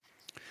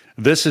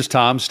This is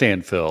Tom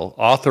Stanfill,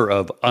 author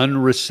of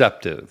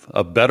Unreceptive,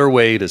 A Better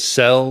Way to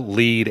Sell,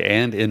 Lead,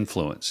 and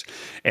Influence.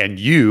 And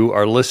you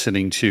are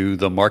listening to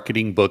the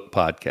Marketing Book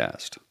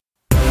Podcast.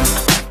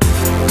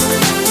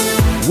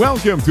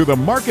 Welcome to the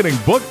Marketing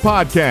Book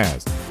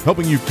Podcast,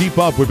 helping you keep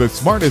up with the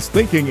smartest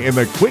thinking in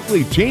the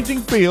quickly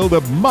changing field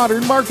of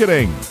modern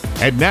marketing.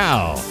 And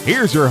now,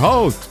 here's your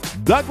host,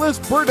 Douglas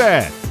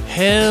Burdett.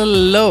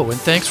 Hello,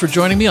 and thanks for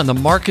joining me on the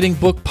Marketing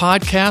Book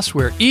Podcast,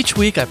 where each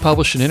week I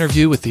publish an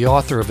interview with the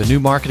author of a new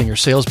marketing or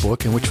sales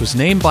book, and which was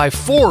named by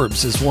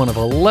Forbes as one of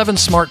 11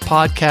 smart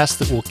podcasts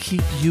that will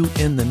keep you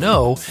in the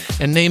know,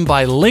 and named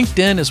by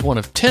LinkedIn as one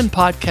of 10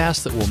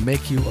 podcasts that will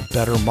make you a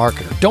better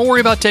marketer. Don't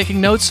worry about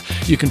taking notes.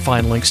 You can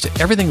find links to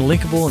everything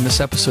linkable in this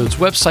episode's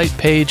website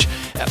page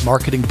at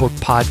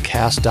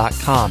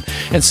marketingbookpodcast.com.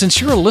 And since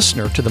you're a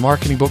listener to the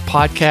Marketing Book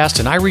Podcast,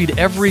 and I read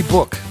every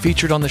book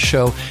featured on the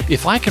show,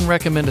 if I can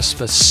recommend a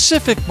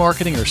specific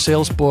marketing or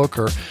sales book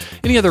or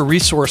any other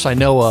resource I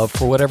know of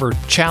for whatever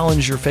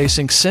challenge you're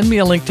facing, send me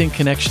a LinkedIn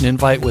connection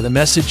invite with a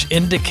message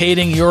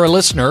indicating you're a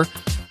listener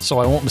so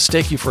I won't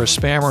mistake you for a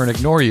spammer and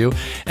ignore you,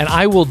 and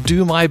I will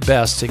do my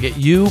best to get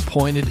you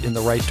pointed in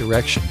the right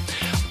direction.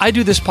 I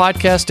do this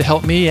podcast to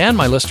help me and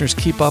my listeners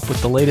keep up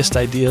with the latest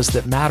ideas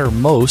that matter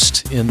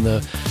most in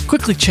the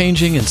quickly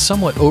changing and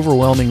somewhat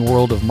overwhelming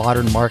world of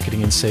modern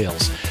marketing and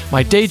sales.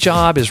 My day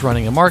job is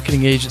running a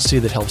marketing agency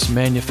that helps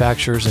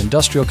manufacturers and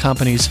industrial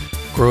companies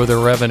grow their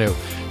revenue.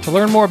 To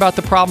learn more about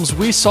the problems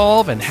we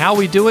solve and how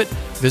we do it,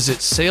 visit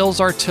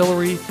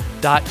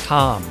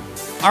salesartillery.com.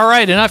 All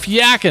right, enough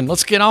yakking.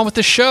 Let's get on with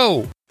the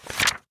show.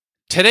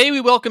 Today,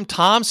 we welcome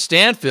Tom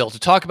Stanfill to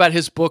talk about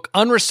his book,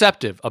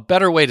 Unreceptive, A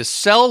Better Way to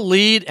Sell,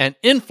 Lead, and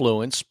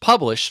Influence,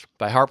 published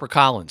by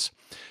HarperCollins.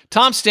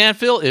 Tom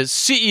Stanfill is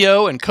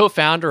CEO and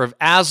co-founder of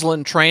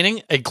Aslan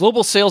Training, a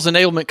global sales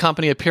enablement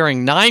company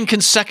appearing 9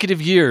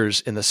 consecutive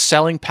years in the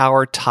Selling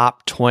Power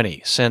Top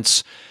 20.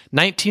 Since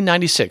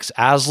 1996,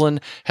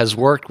 Aslan has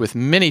worked with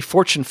many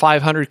Fortune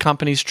 500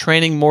 companies,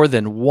 training more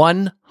than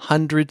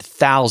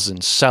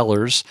 100,000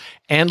 sellers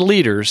and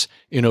leaders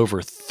in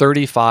over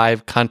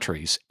 35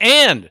 countries.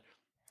 And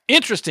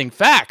interesting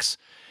facts,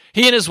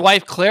 he and his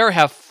wife Claire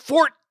have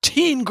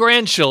 14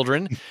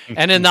 grandchildren,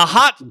 and in the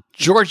hot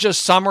Georgia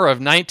summer of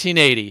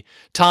 1980,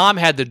 Tom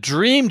had the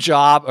dream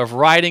job of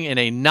riding in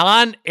a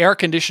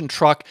non-air-conditioned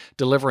truck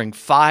delivering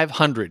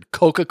 500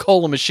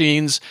 Coca-Cola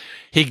machines.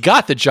 He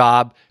got the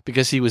job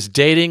because he was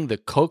dating the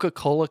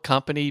Coca-Cola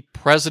Company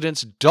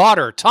president's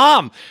daughter.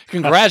 Tom,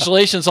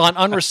 congratulations on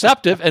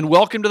Unreceptive, and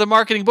welcome to the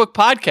Marketing Book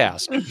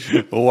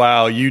Podcast.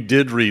 Wow, you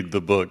did read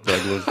the book,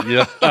 Douglas.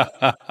 Yeah.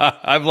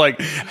 I'm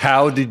like,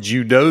 how did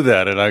you know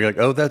that? And I'm like,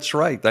 oh, that's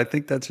right. I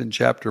think that's in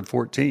chapter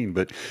 14.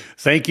 But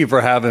thank you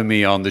for having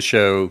me on the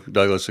show,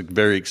 Douglas. I'm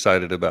very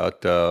excited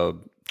about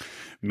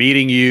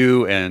meeting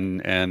you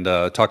and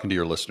talking to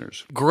your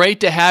listeners. Great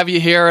to have you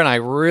here, and I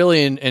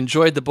really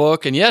enjoyed the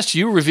book. And yes,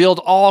 you revealed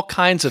all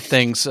kinds of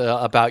things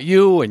about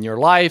you and your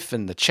life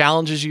and the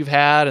challenges you've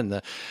had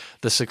and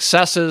the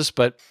successes.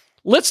 But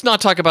let's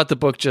not talk about the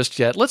book just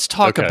yet. Let's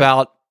talk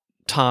about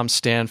Tom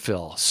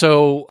Stanfill.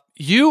 So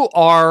you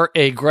are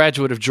a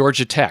graduate of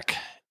Georgia Tech.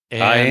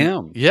 And, I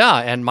am. Yeah,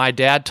 and my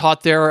dad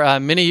taught there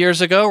many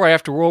years ago, right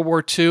after World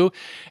War II.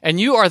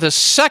 And you are the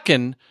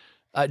second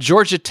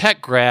Georgia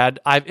Tech grad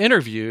I've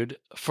interviewed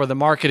for the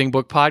Marketing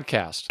Book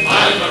Podcast.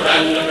 I'm a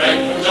random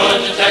wreck from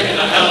Georgia Tech and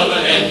a hell of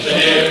an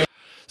engineer.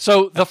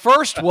 So the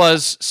first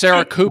was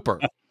Sarah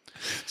Cooper.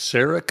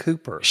 Sarah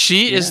Cooper.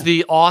 She is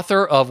the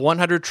author of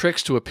 100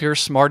 Tricks to Appear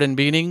Smart in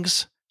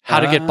Meetings,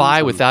 How to Get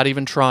By Without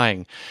Even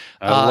Trying.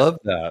 I love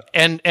that.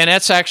 And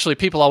that's actually,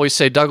 people always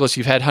say, Douglas,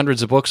 you've had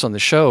hundreds of books on the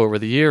show over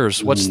the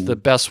years. What's the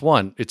best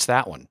one? It's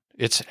that one.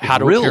 It's How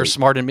to Appear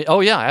Smart in Me. Oh,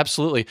 yeah,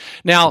 absolutely.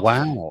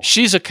 Now,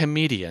 she's a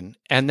comedian,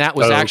 and that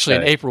was actually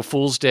an April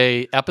Fool's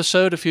Day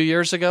episode a few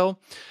years ago.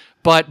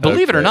 But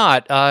believe it or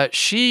not,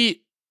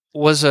 she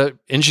was an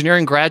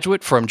engineering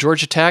graduate from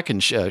Georgia Tech,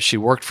 and she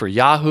worked for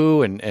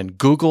Yahoo and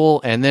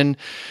Google, and then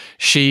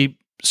she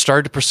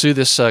started to pursue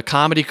this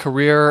comedy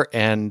career,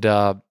 and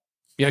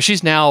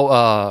she's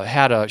now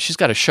she's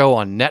got a show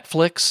on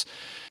Netflix.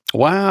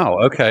 Wow.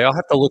 Okay. I'll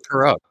have to look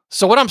her up.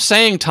 So what I'm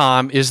saying,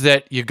 Tom, is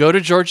that you go to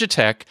Georgia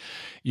Tech,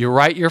 you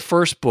write your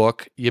first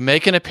book, you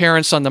make an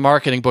appearance on the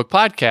Marketing Book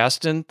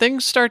Podcast, and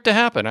things start to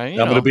happen. I'm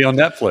going to be on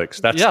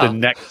Netflix. That's the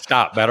next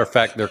stop. Matter of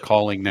fact, they're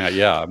calling now.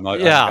 Yeah.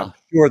 I'm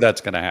sure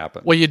that's going to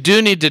happen. Well, you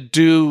do need to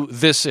do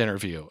this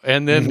interview,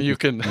 and then you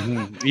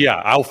can... Yeah,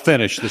 I'll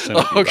finish this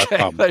interview.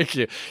 Okay, thank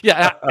you.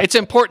 Yeah, it's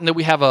important that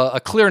we have a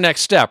clear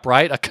next step,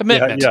 right? A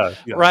commitment. Yeah.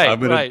 Right, I'm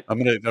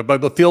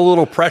gonna feel a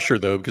little pressure,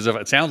 though, because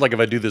it sounds like if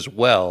I do this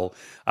well,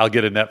 I'll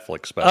get a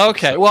Netflix special.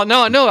 Okay, well,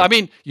 no. I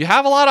mean, you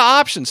have a lot of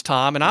options,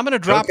 Tom, and I'm going to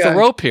drop the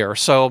rope here.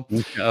 So,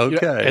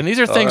 and these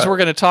are things we're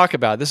going to talk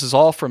about. This is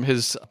all from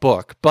his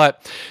book.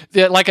 But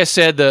like I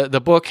said, the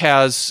book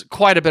has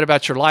quite a bit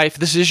about your life.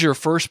 This is your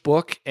first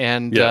book.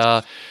 And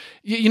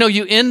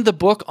you end the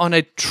book on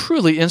a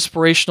truly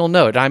inspirational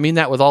note. I mean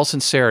that with all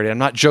sincerity. I'm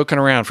not joking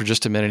around for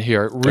just a minute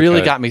here. It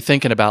really got me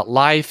thinking about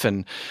life,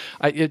 and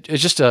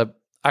it's just a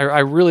I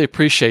really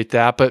appreciate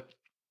that. But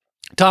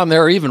Tom,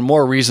 there are even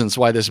more reasons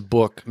why this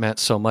book meant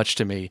so much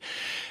to me.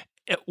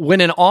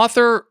 When an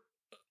author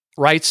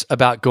writes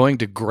about going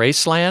to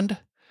Graceland,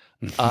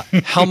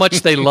 how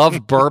much they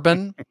love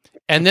bourbon,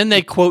 and then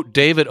they quote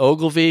David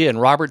Ogilvy and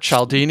Robert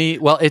Cialdini.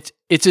 Well,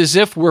 it's as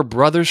if we're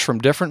brothers from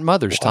different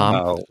mothers,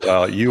 Tom.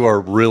 Wow, you are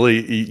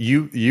really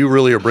you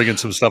really are bringing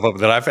some stuff up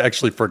that I've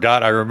actually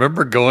forgot. I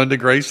remember going to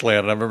Graceland,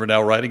 and I remember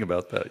now writing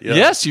about that. Yeah.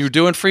 Yes, you were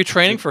doing free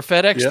training for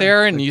FedEx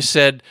there, and you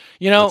said,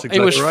 exactly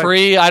it was right.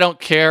 free. I don't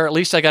care. At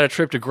least I got a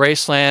trip to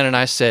Graceland, and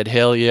I said,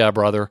 hell yeah,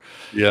 brother.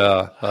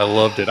 Yeah, I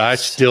loved it. I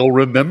still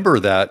remember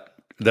that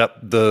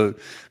the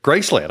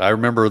Graceland. I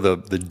remember the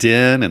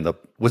den and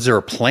was there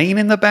a plane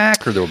in the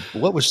back, or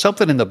what was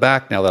something in the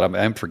back? Now that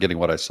I'm forgetting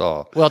what I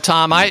saw. Well,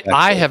 Tom,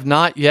 I have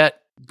not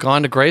yet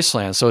gone to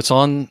Graceland, so it's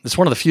one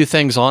of the few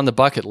things on the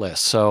bucket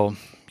list. So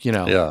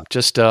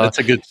just it's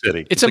a good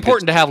city. It's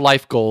important to have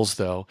life goals,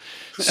 though.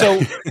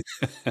 So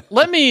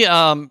let me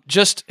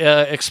just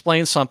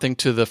explain something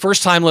to the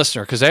first-time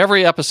listener, because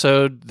every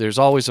episode there's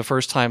always a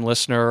first-time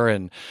listener,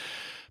 and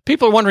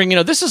people are wondering,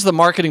 this is the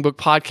Marketing Book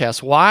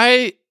Podcast.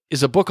 Why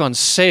is a book on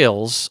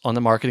sales on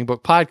the Marketing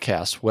Book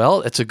Podcast?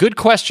 Well, it's a good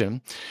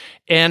question.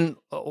 And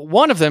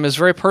one of them is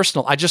very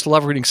personal. I just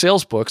love reading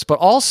sales books, but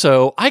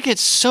also I get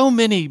so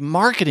many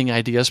marketing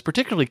ideas,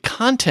 particularly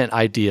content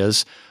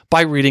ideas,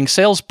 by reading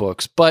sales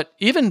books. But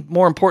even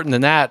more important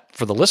than that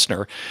for the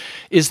listener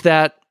is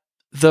that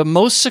the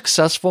most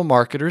successful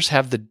marketers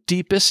have the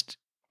deepest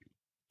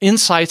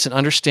insights and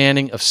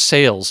understanding of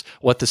sales,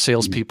 what the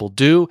salespeople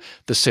do,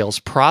 the sales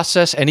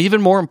process, and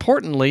even more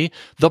importantly,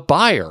 the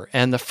buyer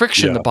and the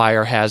friction the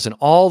buyer has and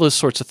all those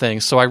sorts of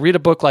things. So I read a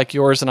book like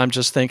yours and I'm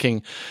just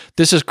thinking,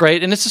 this is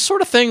great. And it's the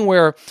sort of thing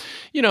where,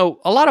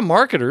 a lot of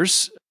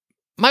marketers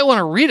might want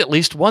to read at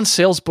least one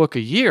sales book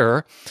a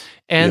year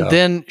and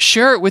then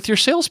share it with your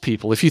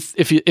salespeople if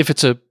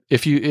it's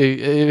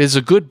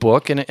a good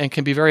book and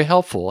can be very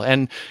helpful.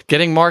 And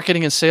getting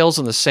marketing and sales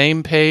on the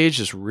same page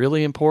is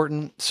really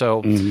important.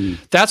 So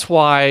that's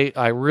why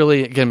I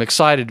really, again, am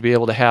excited to be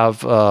able to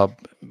have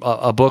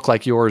a book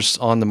like yours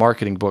on the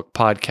Marketing Book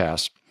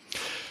Podcast.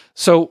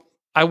 So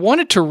I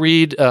wanted to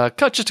read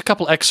just a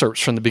couple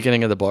excerpts from the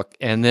beginning of the book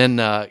and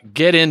then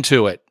get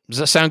into it. Does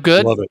that sound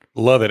good?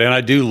 Love it. And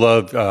I do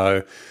love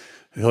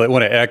I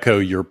want to echo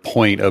your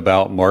point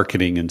about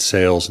marketing and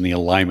sales and the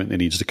alignment that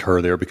needs to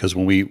occur there, because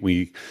when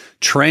we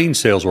train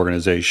sales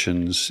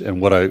organizations,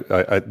 and what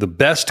the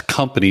best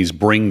companies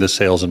bring the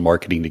sales and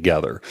marketing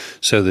together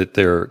so that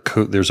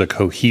there's a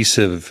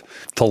cohesive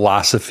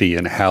philosophy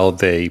in how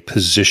they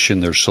position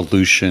their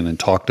solution and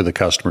talk to the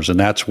customers, and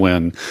that's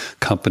when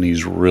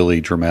companies really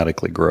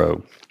dramatically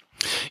grow.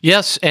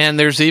 Yes, and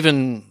there's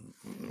even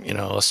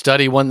a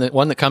study, one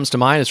that comes to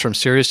mind is from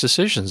Serious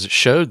Decisions. It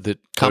showed that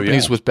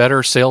companies with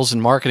better sales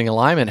and marketing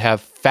alignment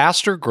have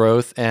faster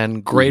growth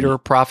and greater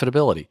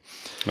profitability.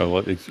 Oh,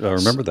 I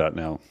remember that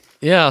now.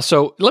 Yeah,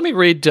 so let me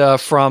read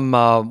from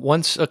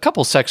a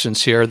couple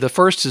sections here. The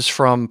first is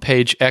from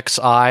page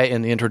XI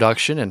in the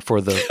introduction, and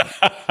for the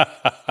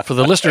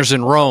listeners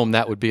in Rome,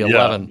 that would be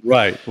 11. Yeah,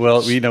 right.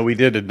 Well, we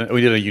did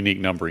a unique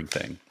numbering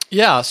thing.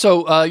 Yeah,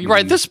 so you're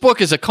right. This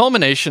book is a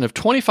culmination of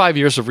 25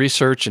 years of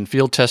research and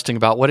field testing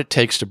about what it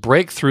takes to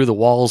break through the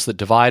walls that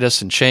divide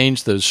us and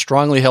change those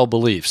strongly held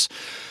beliefs.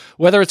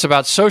 Whether it's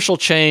about social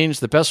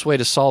change, the best way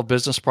to solve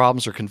business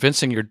problems, or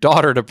convincing your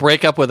daughter to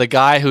break up with a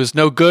guy who's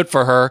no good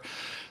for her,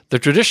 the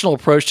traditional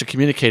approach to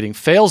communicating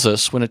fails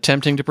us when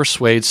attempting to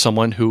persuade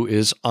someone who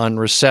is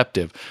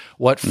unreceptive.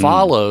 What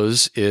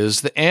follows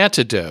is the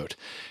antidote.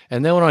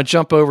 And then when I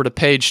jump over to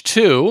page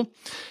 2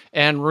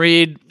 and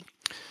read,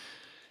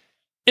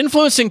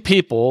 influencing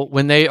people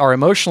when they are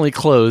emotionally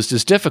closed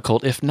is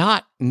difficult, if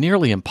not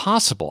nearly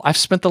impossible. I've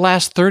spent the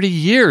last 30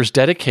 years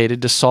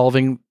dedicated to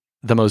solving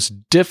the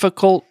most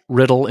difficult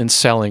riddle in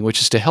selling, which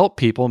is to help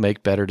people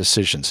make better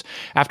decisions.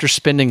 After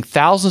spending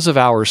thousands of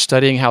hours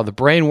studying how the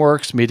brain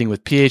works, meeting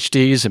with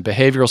PhDs in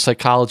behavioral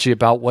psychology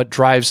about what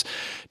drives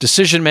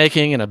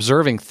decision-making, and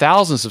observing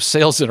thousands of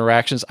sales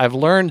interactions, I've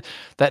learned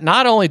that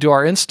not only do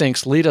our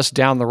instincts lead us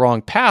down the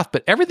wrong path,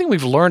 but everything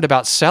we've learned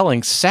about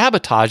selling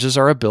sabotages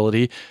our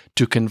ability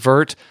to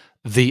convert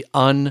the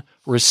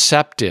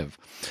unreceptive.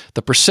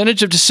 The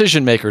percentage of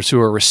decision makers who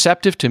are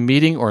receptive to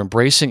meeting or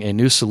embracing a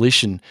new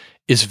solution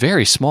is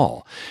very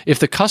small. If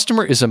the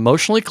customer is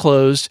emotionally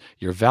closed,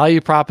 your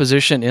value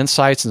proposition,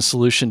 insights, and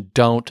solution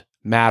don't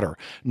matter.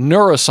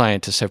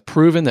 Neuroscientists have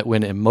proven that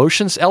when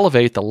emotions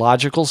elevate, the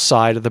logical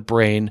side of the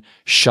brain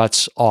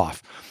shuts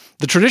off.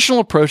 The traditional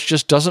approach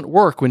just doesn't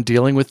work when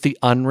dealing with the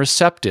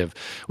unreceptive,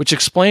 which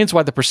explains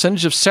why the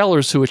percentage of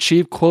sellers who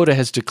achieve quota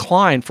has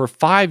declined for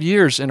 5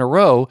 years in a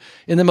row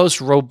in the most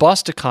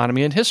robust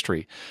economy in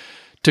history.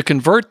 To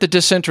convert the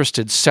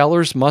disinterested,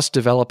 sellers must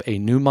develop a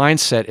new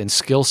mindset and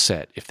skill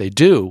set. If they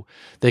do,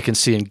 they can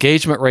see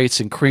engagement rates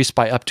increase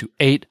by up to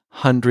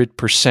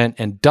 800%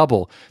 and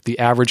double the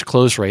average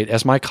close rate,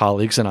 as my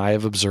colleagues and I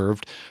have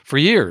observed for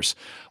years.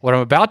 What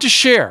I'm about to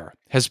share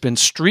has been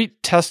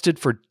street tested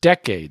for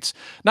decades.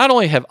 Not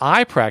only have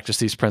I practiced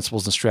these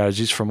principles and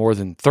strategies for more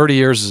than 30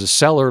 years as a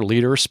seller,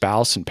 leader,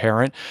 spouse, and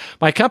parent,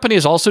 my company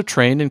has also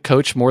trained and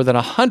coached more than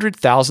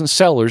 100,000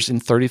 sellers in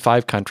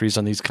 35 countries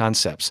on these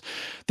concepts.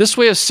 This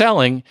way of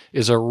selling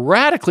is a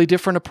radically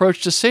different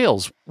approach to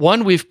sales,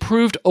 one we've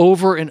proved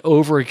over and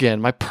over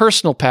again. My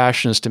personal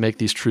passion is to make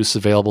these truths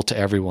available to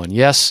everyone.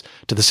 Yes,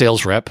 to the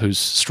sales rep who's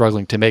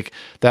struggling to make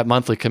that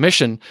monthly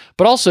commission,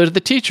 but also to the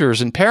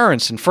teachers and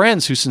parents and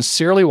friends who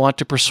sincerely want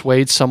to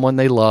persuade someone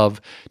they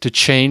love to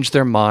change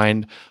their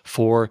mind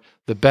for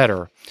the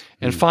better.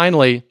 And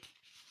finally,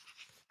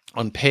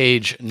 on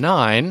page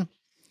 9,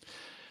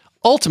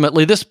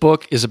 ultimately, this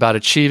book is about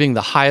achieving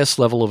the highest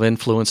level of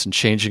influence and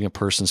changing a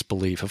person's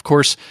belief. Of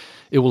course,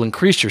 it will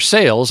increase your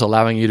sales,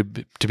 allowing you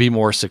to be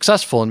more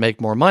successful and make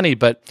more money,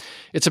 but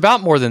it's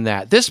about more than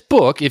that. This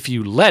book, if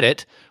you let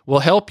it, will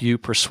help you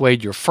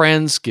persuade your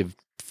friends, give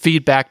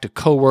feedback to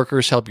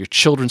coworkers, help your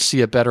children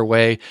see a better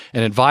way,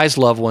 and advise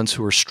loved ones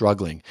who are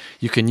struggling.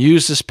 You can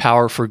use this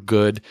power for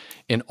good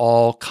in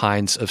all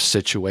kinds of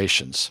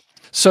situations.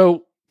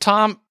 So,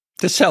 Tom,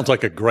 this sounds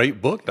like a great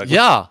book. Douglas.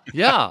 Yeah.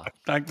 Yeah.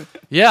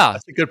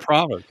 That's a good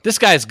promise. This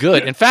guy's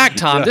good. In fact,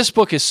 Tom, this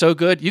book is so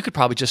good, you could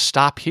probably just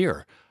stop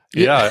here.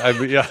 Yeah,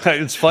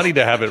 it's funny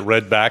to have it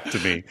read back to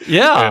me.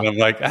 Yeah. And I'm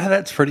like,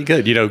 that's pretty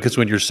good. Because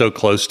when you're so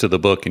close to the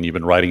book and you've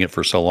been writing it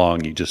for so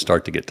long, you just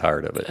start to get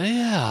tired of it.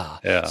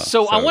 Yeah.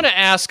 So I want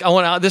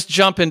to just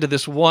jump into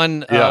this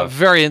one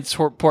very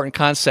important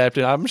concept,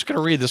 and I'm just going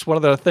to read this one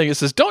other thing. It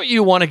says, don't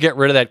you want to get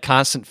rid of that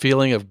constant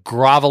feeling of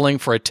groveling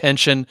for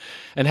attention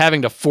and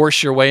having to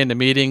force your way into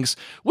meetings?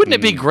 Wouldn't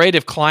it be great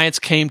if clients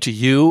came to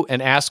you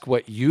and asked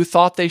what you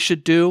thought they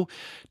should do?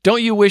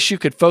 Don't you wish you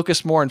could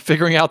focus more on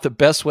figuring out the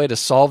best way to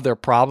solve their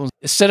problems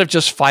instead of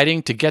just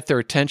fighting to get their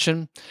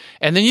attention?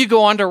 And then you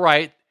go on to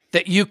write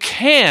that you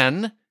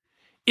can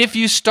if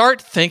you start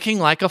thinking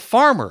like a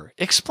farmer.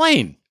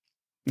 Explain.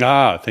 The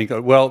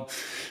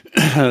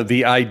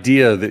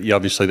idea that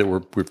obviously that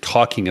we're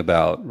talking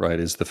about, right,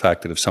 is the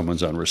fact that if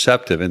someone's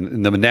unreceptive,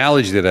 and the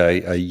analogy that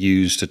I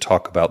use to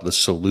talk about the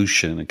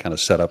solution and kind of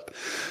set up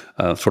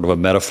sort of a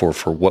metaphor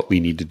for what we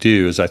need to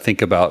do is I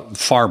think about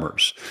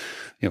farmers.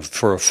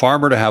 For a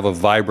farmer to have a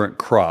vibrant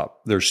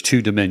crop, there's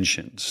two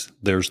dimensions.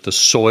 There's the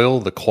soil,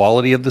 the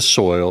quality of the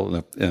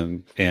soil,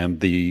 and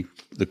the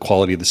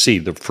quality of the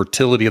seed, the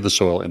fertility of the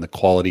soil and the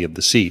quality of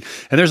the seed.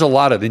 And there's a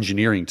lot of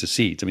engineering to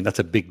seeds. I mean, that's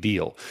a big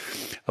deal.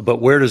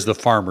 But where does the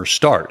farmer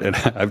start? And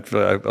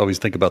I always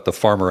think about the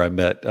farmer I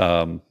met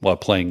while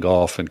playing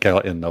golf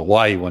in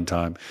Hawaii one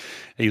time.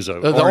 He's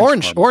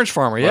the orange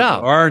farmer, yeah,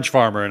 orange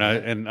farmer,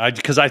 and I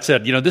because I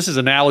said, this is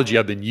an analogy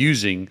I've been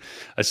using.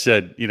 I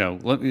said,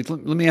 let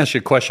me ask you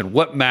a question: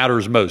 what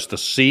matters most, the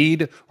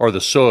seed or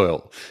the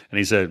soil? And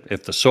he said,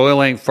 if the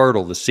soil ain't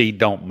fertile, the seed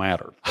don't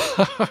matter.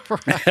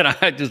 And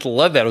I just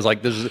love that. It was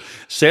like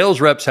sales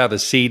reps have a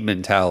seed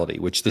mentality,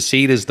 which the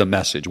seed is the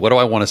message. What do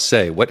I want to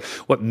say?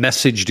 What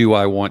message do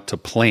I want to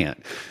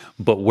plant?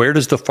 But where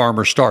does the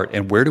farmer start?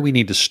 And where do we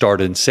need to start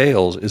in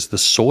sales is the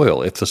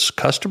soil. If the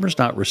customer's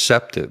not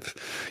receptive,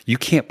 you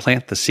can't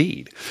plant the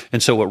seed.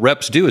 And so what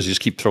reps do is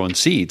just keep throwing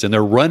seeds, and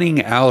they're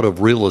running out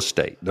of real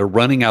estate. They're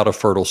running out of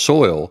fertile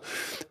soil.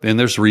 And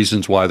there's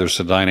reasons why there's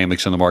some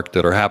dynamics in the market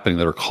that are happening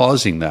that are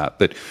causing that.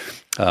 But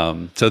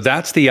so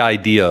that's the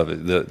idea of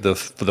it.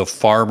 The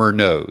farmer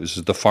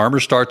knows. The farmer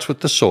starts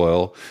with the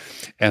soil,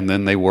 and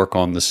then they work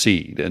on the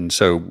seed. And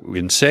so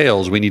in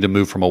sales, we need to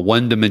move from a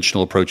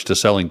one-dimensional approach to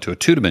selling to a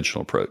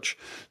two-dimensional approach.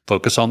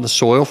 Focus on the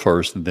soil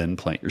first, and then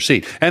plant your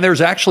seed. And there's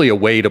actually a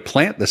way to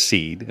plant the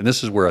seed, and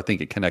this is where I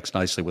think it connects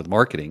nicely with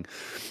marketing.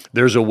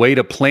 There's a way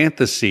to plant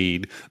the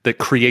seed that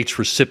creates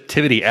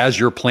receptivity as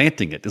you're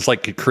planting it. It's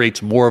like it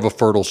creates more of a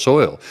fertile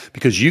soil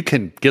because you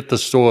can get the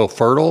soil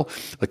fertile,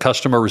 the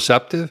customer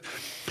receptive,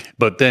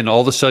 but then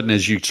all of a sudden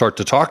as you start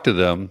to talk to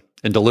them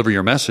and deliver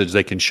your message,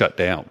 they can shut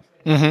down.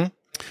 Mm-hmm.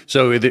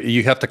 So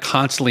you have to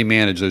constantly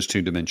manage those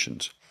two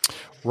dimensions.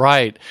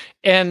 Right.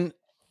 And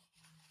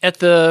at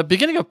the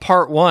beginning of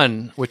part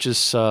 1, which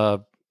is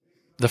the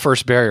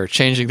first barrier,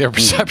 changing their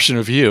perception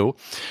of you,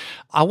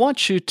 I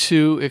want you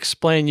to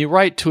explain, you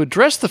write, to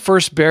address the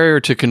first barrier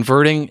to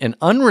converting an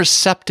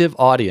unreceptive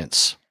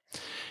audience.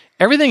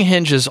 Everything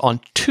hinges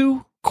on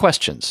 2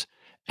 questions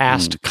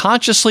asked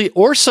consciously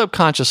or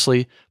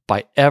subconsciously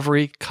by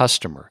every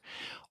customer.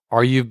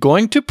 Are you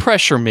going to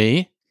pressure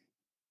me?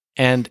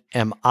 And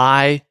am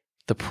I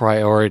the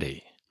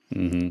priority?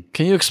 Mm-hmm.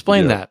 Can you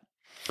explain that?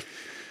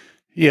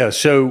 Yeah.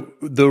 So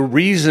the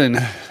reason,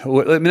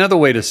 another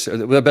way to,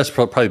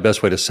 probably the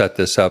best way to set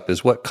this up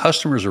is what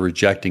customers are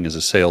rejecting is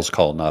a sales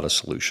call, not a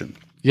solution.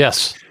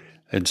 Yes.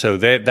 And so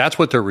that's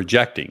what they're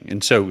rejecting.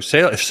 And so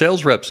if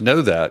sales reps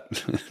know that,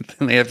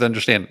 then they have to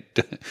understand,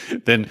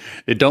 then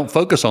don't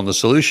focus on the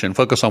solution,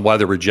 focus on why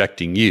they're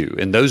rejecting you.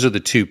 And those are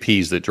the two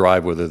P's that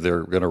drive whether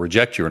they're going to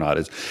reject you or not.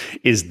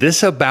 Is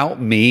this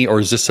about me or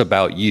is this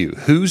about you?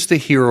 Who's the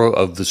hero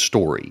of the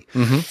story?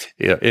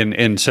 Yeah,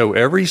 and so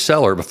every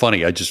seller, but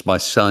funny, my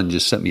son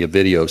just sent me a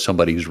video of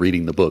somebody who's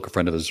reading the book, a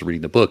friend of his is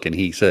reading the book, and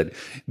he said,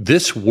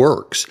 this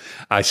works.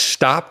 I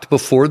stopped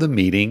before the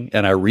meeting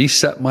and I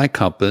reset my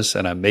compass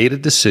and I made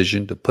a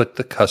decision to put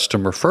the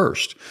customer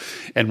first.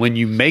 And when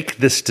you make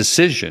this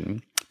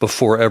decision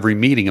before every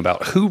meeting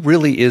about who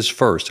really is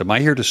first, am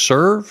I here to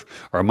serve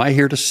or am I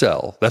here to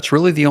sell? That's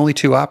really the only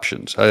two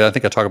options. I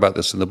think I talk about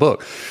this in the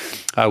book.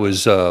 I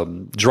was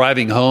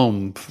driving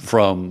home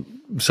from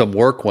some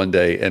work one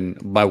day, and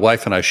my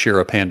wife and I share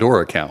a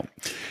Pandora account.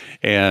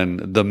 And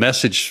the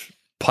message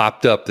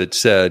popped up that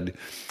said,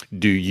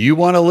 do you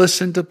want to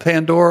listen to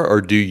Pandora or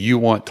do you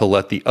want to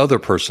let the other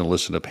person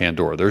listen to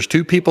Pandora? There's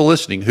two people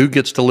listening. Who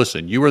gets to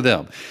listen? You or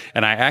them?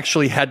 And I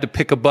actually had to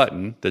pick a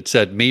button that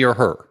said me or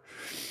her.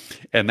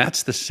 And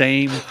that's the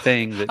same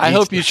thing that I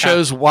hope you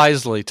chose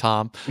wisely,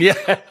 Tom. Yeah.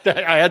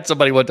 I had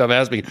somebody one time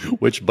ask me,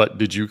 which button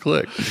did you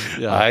click?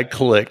 Yeah. I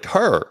clicked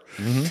her.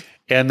 Mm-hmm.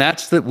 And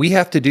we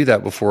have to do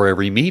that before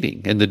every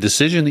meeting. And the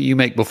decision that you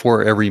make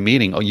before every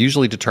meeting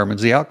usually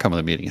determines the outcome of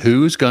the meeting.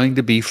 Who's going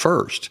to be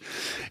first?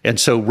 And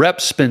so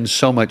reps spend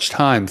so much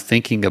time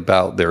thinking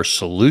about their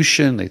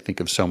solution. They think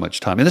of so much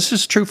time. And this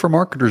is true for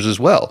marketers as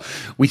well.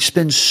 We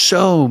spend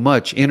so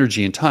much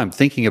energy and time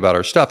thinking about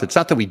our stuff. It's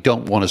not that we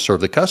don't want to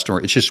serve the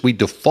customer. It's just we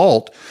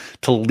default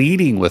to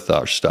leading with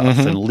our stuff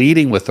and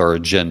leading with our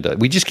agenda.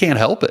 We just can't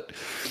help it.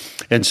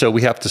 And so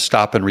we have to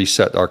stop and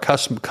reset our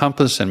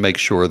compass and make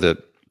sure that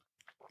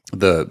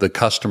the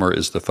customer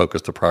is the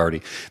focus, the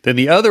priority. Then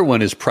the other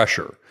one is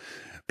pressure.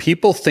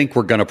 People think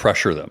we're going to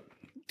pressure them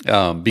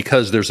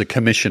because there's a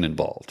commission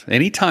involved.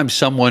 Anytime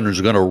someone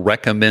is going to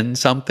recommend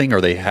something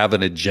or they have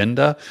an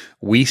agenda,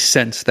 we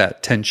sense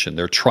that tension.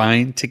 They're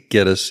trying to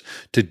get us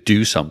to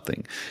do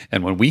something.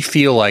 And when we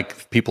feel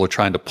like people are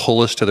trying to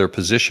pull us to their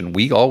position,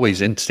 we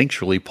always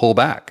instinctually pull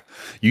back.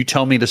 You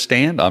tell me to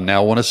stand, I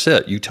now want to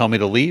sit. You tell me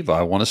to leave,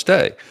 I want to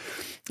stay.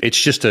 It's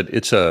just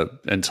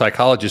and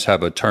psychologists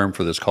have a term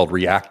for this called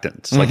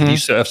reactance. Like I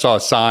saw a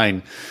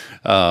sign,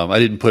 I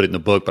didn't put it in the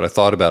book, but I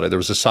thought about it. There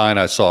was a sign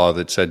I saw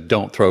that said,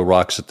 don't throw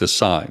rocks at this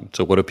sign.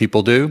 So what do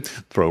people do?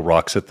 Throw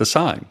rocks at the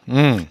sign.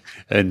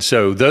 And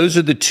so those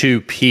are the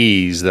two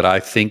P's that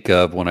I think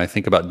of when I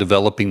think about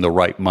developing the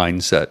right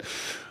mindset.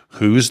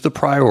 Who's the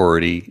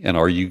priority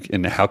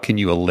and how can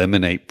you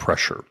eliminate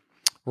pressure?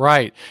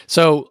 Right.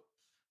 So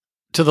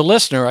to the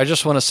listener, I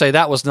just want to say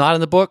that was not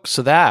in the book.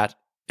 So that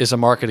is a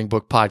Marketing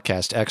Book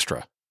Podcast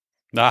extra.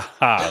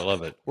 I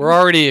love it. We're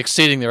already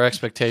exceeding their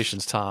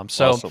expectations, Tom.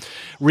 So awesome.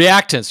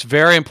 Reactance,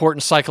 very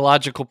important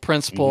psychological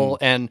principle,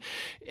 and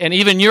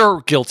even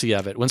you're guilty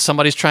of it. When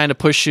somebody's trying to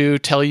push you,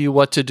 tell you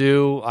what to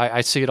do,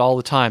 I see it all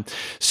the time.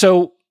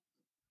 So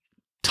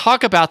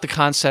talk about the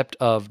concept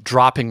of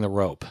dropping the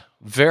rope.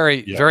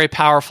 Very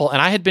powerful.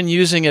 And I had been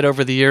using it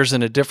over the years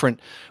in a different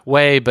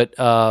way, but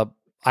I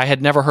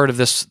had never heard of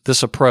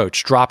this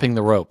approach, dropping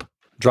the rope.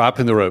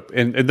 Dropping the rope.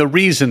 And the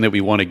reason that we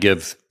want to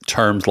give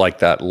terms like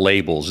that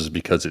labels is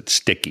because it's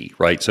sticky,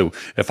 right? So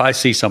if I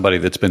see somebody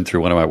that's been through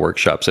one of my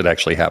workshops, it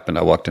actually happened.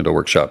 I walked into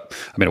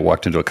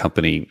a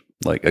company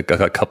like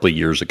a couple of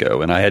years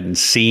ago, and I hadn't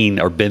seen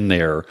or been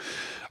there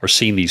or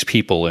seen these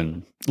people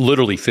in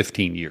literally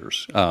 15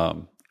 years.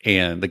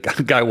 And the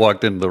guy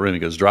walked into the room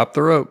and goes, drop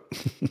the rope.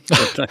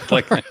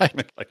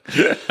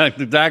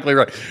 Exactly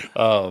right.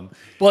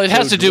 Well, it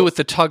has to do with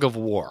the tug of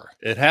war.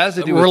 It has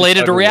to do with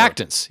related to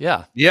reactance.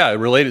 Yeah. Yeah,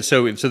 related.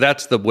 So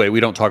that's the way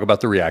we don't talk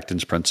about the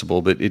reactance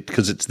principle, but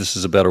this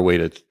is a better way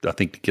to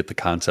get the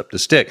concept to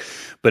stick.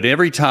 But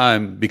every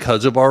time,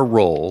 because of our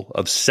role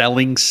of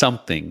selling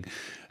something,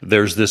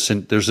 there's this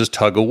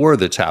tug of war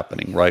that's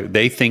happening, right?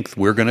 They think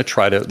we're going to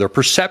try to, their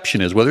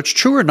perception is, whether it's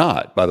true or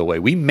not, by the way,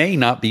 we may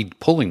not be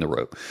pulling the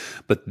rope,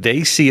 but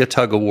they see a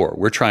tug of war.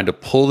 We're trying to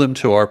pull them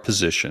to our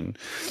position.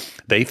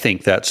 They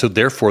think that, so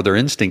therefore their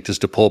instinct is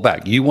to pull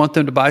back. You want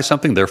them to buy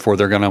something, therefore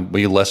they're going to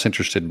be less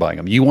interested in buying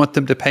them. You want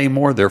them to pay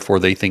more, therefore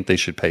they think they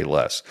should pay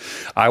less.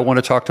 I want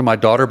to talk to my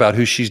daughter about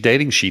who she's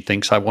dating. She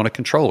thinks I want to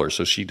control her,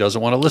 so she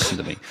doesn't want to listen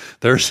to me.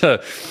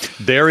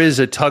 There is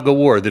a tug of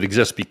war that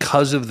exists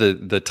because of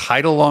the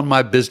title on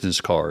my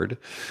business card,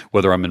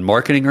 whether I'm in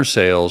marketing or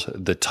sales,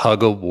 the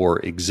tug of war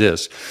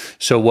exists.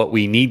 So what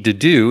we need to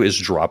do is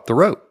drop the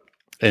rope.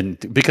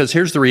 And because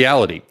here's the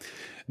reality.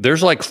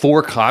 There's like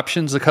 4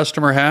 options the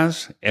customer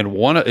has,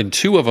 and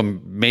 2 of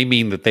them may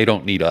mean that they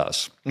don't need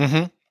us.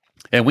 Mm-hmm.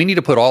 And we need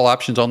to put all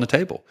options on the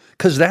table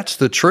because that's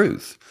the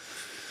truth.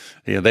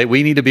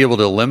 We need to be able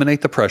to eliminate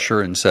the pressure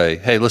and say,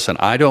 hey, listen,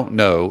 I don't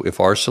know if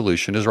our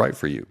solution is right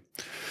for you.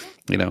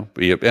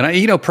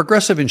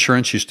 Progressive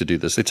Insurance used to do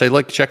this. They'd say,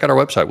 look, check out our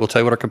website. We'll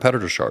tell you what our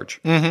competitors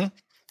charge. Mm-hmm.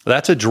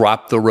 That's a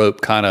drop the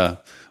rope kind of,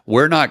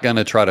 we're not going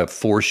to try to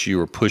force you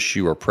or push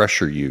you or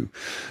pressure you.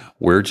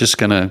 We're just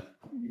going to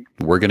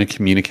We're going to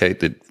communicate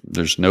that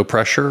there's no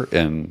pressure,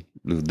 and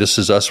this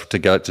is us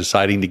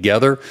deciding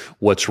together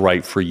what's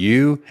right for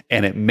you.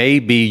 And it may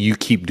be you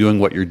keep doing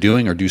what you're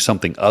doing or do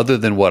something other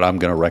than what I'm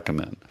going to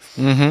recommend.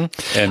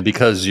 Mm-hmm. And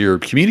because you're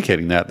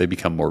communicating that, they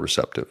become more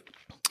receptive.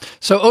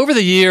 So over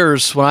the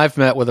years, when I've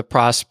met with a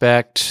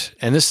prospect,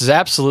 and this is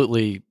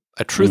absolutely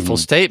a truthful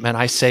statement,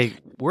 I say,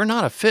 we're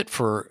not a fit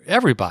for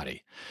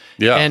everybody.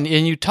 Yeah. And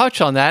you touch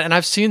on that, and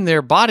I've seen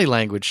their body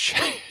language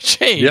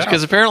change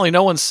because apparently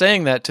no one's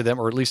saying that to them,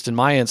 or at least in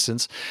my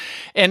instance.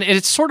 And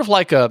it's sort of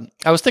like I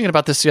was thinking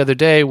about this the other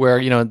day where,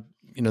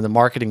 the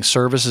marketing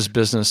services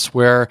business,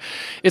 where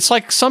it's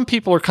like some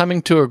people are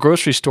coming to a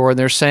grocery store and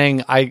they're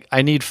saying,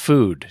 I need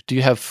food. Do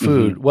you have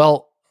food? Mm-hmm.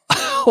 Well,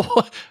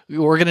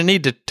 we're going to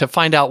need to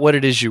find out what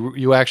it is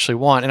you actually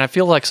want. And I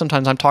feel like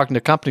sometimes I'm talking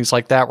to companies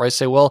like that where I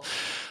say, well,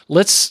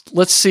 let's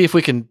see if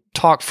we can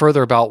talk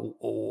further about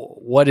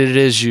what it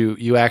is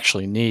you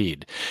actually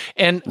need.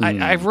 And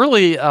I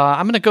really,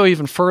 I'm going to go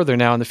even further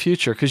now in the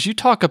future, because you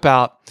talk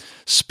about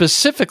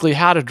specifically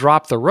how to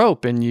drop the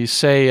rope, and you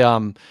say,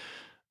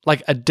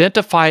 like,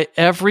 identify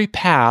every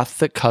path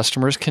that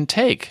customers can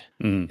take.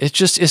 It's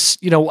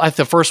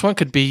the first one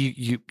could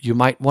be you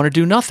might want to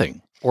do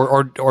nothing.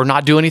 Or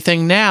not do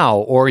anything now,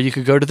 or you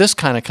could go to this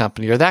kind of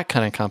company or that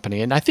kind of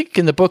company. And I think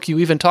in the book you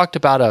even talked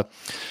about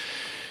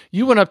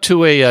you went up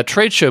to a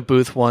trade show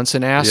booth once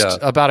and asked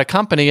about a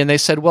company, and they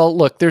said, well,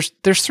 look, there's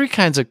three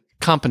kinds of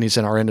companies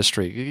in our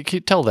industry. Can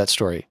you tell that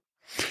story?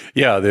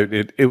 Yeah,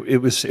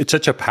 it's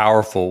such a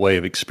powerful way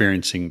of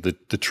experiencing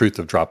the truth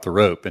of drop the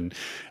rope. And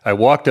I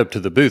walked up to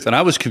the booth and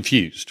I was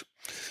confused,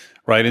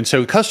 right? And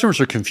so customers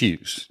are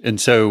confused. And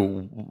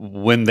so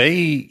when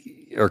they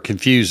are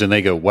confused and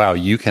they go, wow,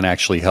 you can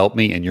actually help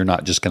me, and you're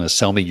not just going to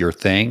sell me your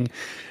thing,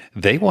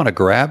 they want to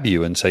grab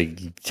you and say,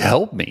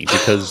 help me,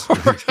 because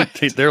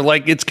they're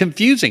like, it's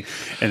confusing.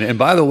 And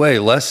by the way,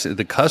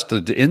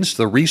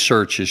 the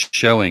research is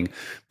showing,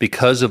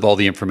 because of all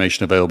the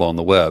information available on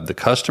the web, the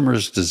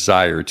customer's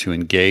desire to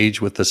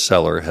engage with the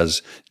seller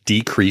has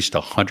decreased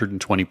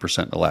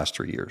 120% in the last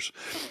 3 years.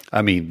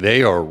 I mean,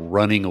 they are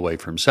running away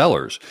from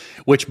sellers,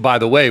 which, by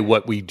the way,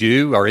 what we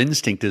do, our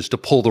instinct is to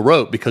pull the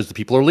rope because the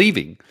people are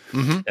leaving,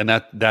 and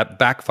that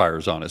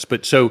backfires on us.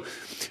 But so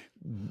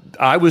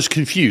I was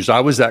confused.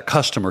 I was that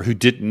customer who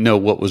didn't know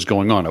what was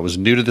going on. I was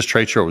new to this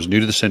trade show. I was new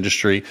to this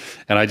industry.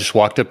 And I just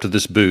walked up to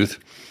this booth,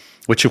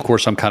 which of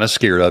course I'm kind of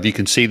scared of. You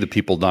can see the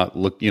people not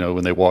look,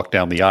 when they walk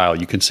down the aisle,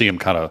 you can see them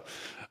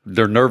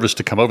they're nervous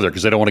to come over there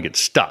because they don't want to get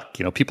stuck.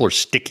 People are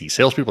sticky.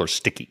 Salespeople are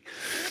sticky.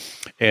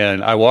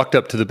 And I walked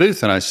up to the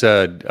booth and I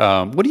said,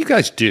 what do you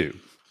guys do?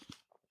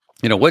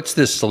 What's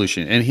this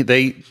solution? And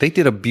they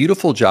did a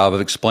beautiful job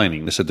of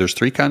explaining. They said, there's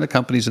three kinds of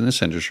companies in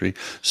this industry.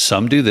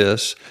 Some do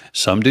this,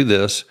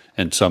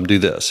 and some do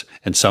this.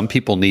 And some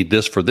people need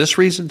this for this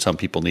reason. Some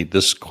people need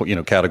this,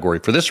 category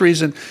for this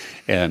reason.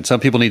 And some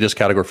people need this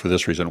category for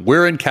this reason.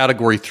 We're in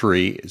category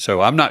 3.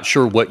 So I'm not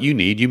sure what you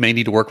need. You may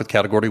need to work with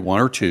category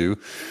 1 or 2.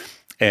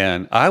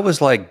 And I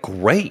was like,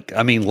 great.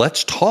 I mean,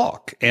 let's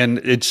talk. And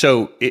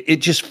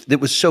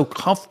it was so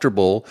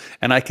comfortable.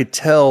 And I could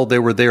tell they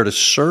were there to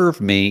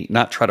serve me,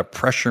 not try to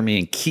pressure me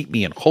and keep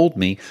me and hold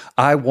me.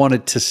 I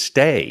wanted to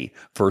stay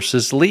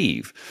versus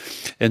leave.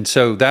 And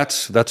so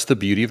that's the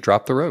beauty of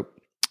drop the rope.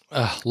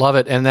 Love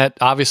it. And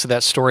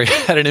that story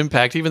had an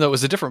impact, even though it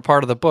was a different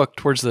part of the book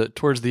towards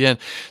the end.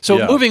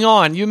 So moving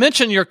on, you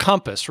mentioned your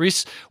compass.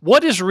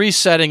 What is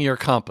resetting your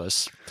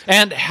compass?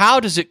 And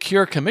how does it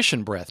cure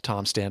commission breath,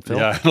 Tom Stanfill?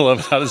 Yeah, I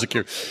love how does it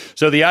cure.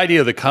 So the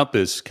idea of the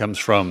compass comes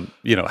from,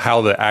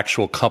 how the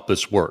actual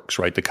compass works,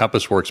 right? The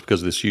compass works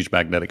because of this huge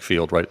magnetic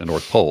field right in the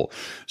North Pole.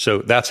 So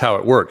that's how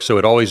it works. So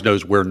it always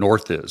knows where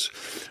north is.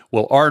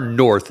 Well, our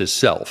north is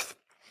self.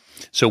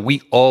 So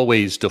we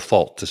always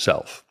default to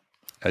self.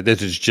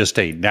 This is just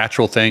a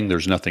natural thing.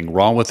 There's nothing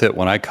wrong with it.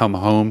 When I come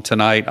home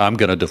tonight, I'm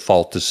going to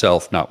default to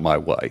self, not my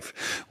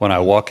wife. When I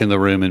walk in the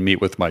room and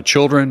meet with my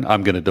children,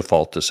 I'm going to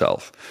default to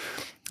self.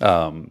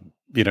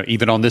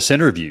 Even on this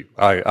interview,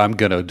 I'm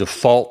going to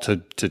default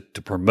to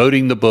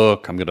promoting the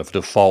book. I'm going to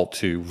default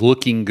to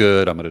looking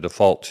good. I'm going to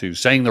default to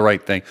saying the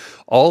right thing.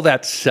 All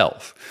that's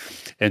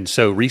self. And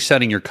so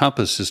resetting your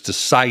compass is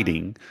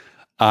deciding,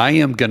 I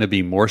am going to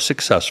be more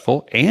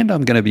successful and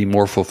I'm going to be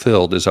more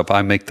fulfilled as if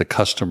I make the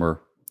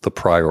customer the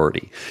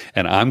priority.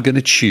 And I'm going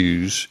to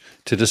choose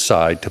to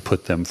decide to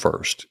put them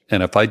first.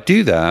 And if I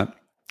do that,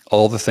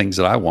 all the things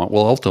that I want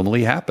will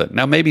ultimately happen.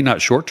 Now, maybe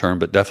not short term,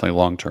 but definitely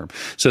long term.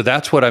 So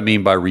that's what I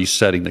mean by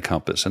resetting the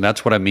compass. And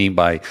that's what I mean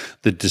by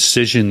the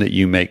decision that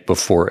you make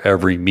before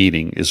every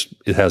meeting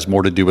it has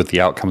more to do with the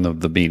outcome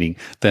of the meeting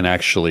than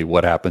actually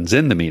what happens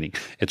in the meeting.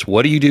 It's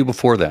what do you do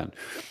before then?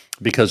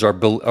 Because our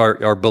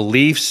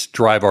beliefs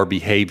drive our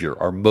behavior.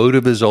 Our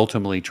motive is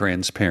ultimately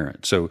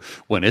transparent. So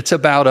when it's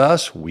about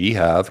us, we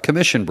have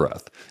commission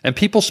breath. And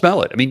people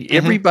smell it. I mean,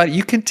 everybody,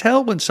 you can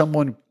tell when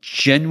someone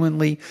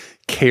genuinely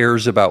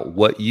cares about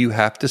what you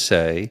have to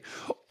say,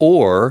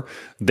 or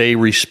they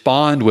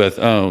respond with,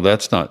 oh,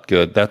 that's not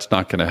good. That's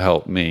not going to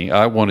help me.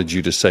 I wanted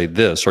you to say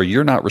this, or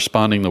you're not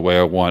responding the way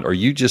I want, or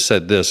you just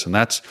said this. And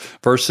that's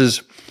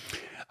versus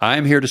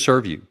I'm here to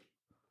serve you.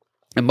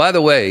 And by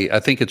the way, I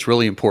think it's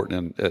really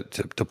important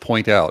to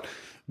point out,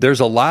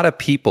 there's a lot of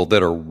people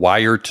that are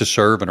wired to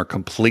serve and are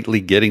completely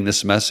getting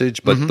this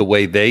message, but the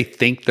way they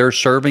think they're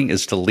serving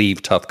is to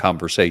leave tough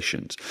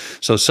conversations.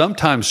 So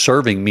sometimes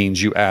serving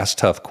means you ask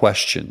tough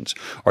questions,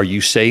 or you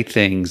say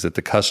things that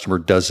the customer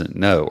doesn't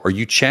know, or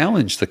you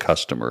challenge the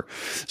customer.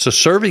 So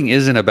serving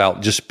isn't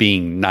about just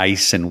being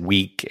nice and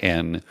weak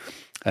and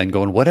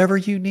going, whatever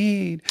you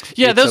need.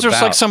 Yeah, those are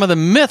like some of the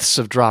myths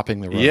of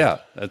dropping the rope. Yeah,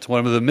 that's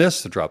one of the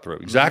myths to drop the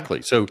rope.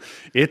 Exactly. So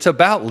it's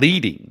about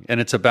leading,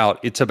 and it's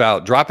about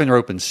dropping the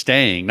rope and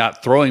staying,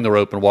 not throwing the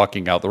rope and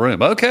walking out the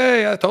room.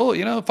 Okay, I told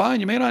you, fine,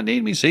 you may not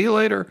need me. See you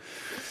later.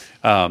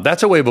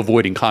 That's a way of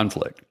avoiding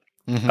conflict.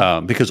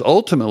 Because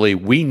ultimately,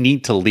 we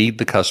need to lead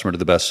the customer to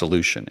the best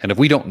solution. And if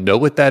we don't know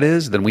what that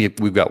is, then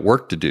we've got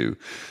work to do.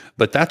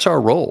 But that's our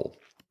role.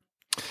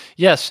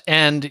 Yes,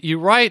 and you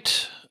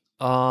write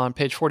on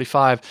page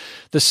 45,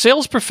 the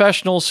sales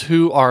professionals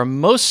who are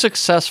most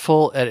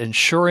successful at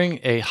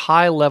ensuring a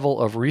high level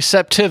of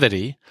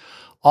receptivity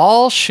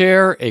all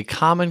share a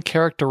common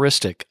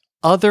characteristic,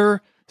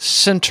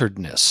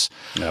 other-centeredness.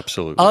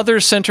 Absolutely.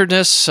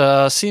 Other-centeredness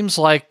seems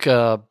like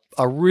a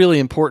really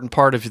important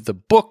part of the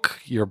book,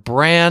 your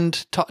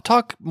brand.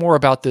 Talk more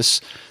about this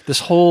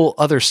whole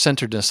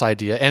other-centeredness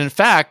idea. And in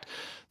fact,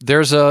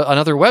 there's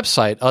another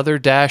website,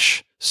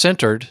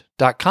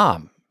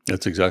 other-centered.com.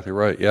 That's exactly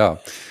right, yeah.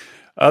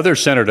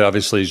 Other-centered,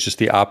 obviously, is just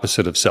the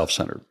opposite of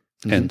self-centered.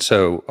 And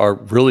so our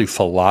really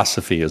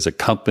philosophy as a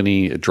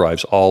company, it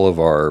drives all of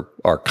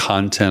our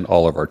content,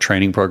 all of our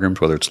training programs,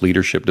 whether it's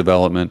leadership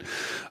development,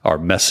 our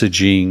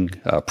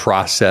messaging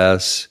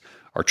process,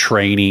 our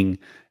training,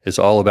 is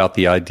all about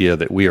the idea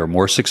that we are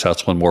more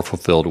successful and more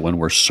fulfilled when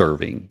we're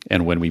serving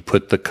and when we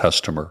put the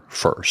customer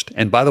first.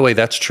 And by the way,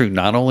 that's true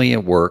not only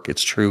at work,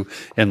 it's true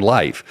in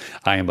life.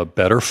 I am a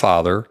better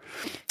father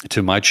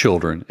to my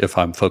children if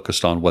I'm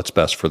focused on what's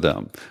best for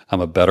them.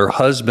 I'm a better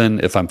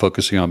husband if I'm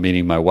focusing on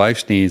meeting my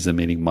wife's needs and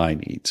meeting my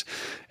needs.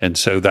 And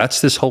so that's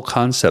this whole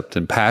concept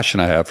and passion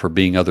I have for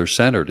being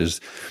other-centered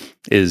is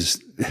it's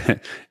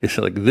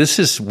like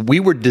we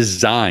were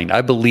designed,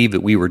 I believe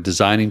that we were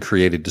designed and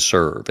created to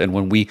serve. And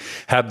when we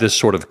have this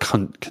sort of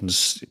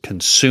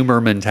consumer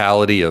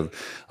mentality of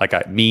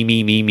like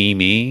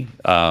me,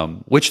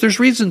 which there's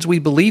reasons we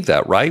believe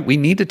that, right? We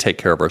need to take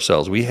care of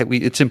ourselves.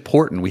 It's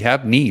important. We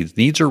have needs.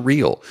 Needs are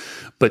real.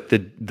 But the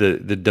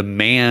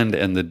demand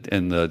and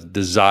the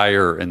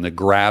desire and the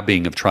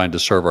grabbing of trying to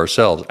serve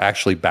ourselves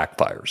actually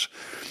backfires.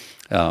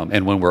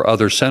 And when we're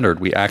other-centered,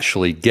 we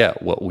actually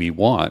get what we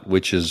want,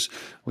 which is,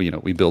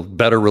 we build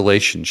better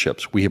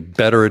relationships. We have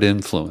better at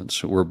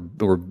influence. We're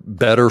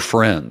better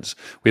friends.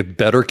 We have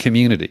better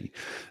community.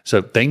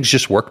 So things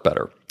just work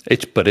better.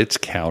 But it's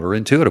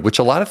counterintuitive, which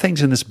a lot of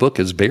things in this book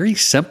is very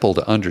simple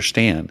to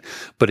understand,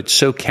 but it's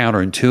so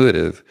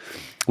counterintuitive,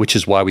 which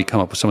is why we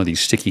come up with some of these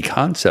sticky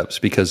concepts,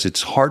 because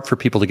it's hard for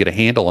people to get a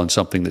handle on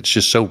something that's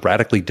just so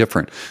radically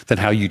different than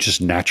how you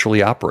just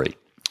naturally operate.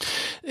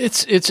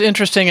 It's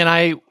interesting,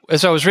 and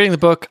as I was reading the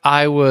book,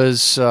 I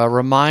was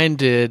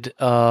reminded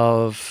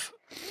of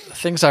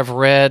things I've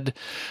read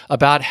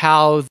about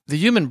how the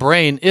human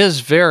brain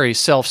is very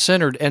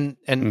self-centered, and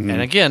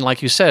again,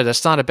 like you said,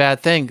 that's not a bad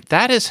thing.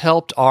 That has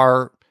helped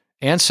our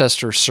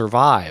ancestors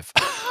survive.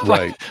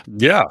 Right.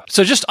 Yeah.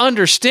 So just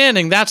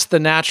understanding that's the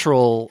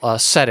natural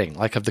setting,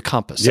 like of the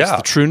compass. That's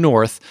the true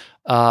north.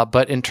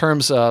 But in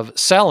terms of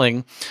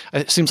selling,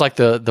 it seems like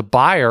the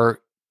buyer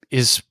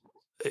is.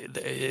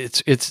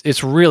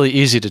 It's really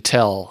easy to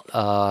tell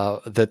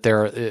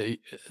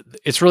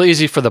it's really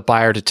easy for the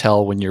buyer to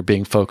tell when you're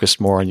being focused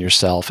more on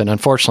yourself, and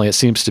unfortunately, it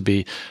seems to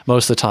be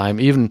most of the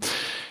time, even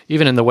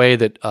in the way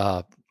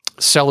that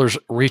sellers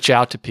reach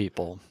out to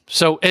people.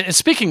 So, and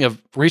speaking of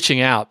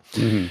reaching out,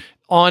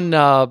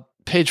 on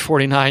page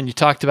 49, you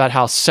talked about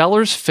how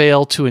sellers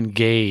fail to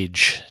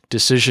engage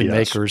decision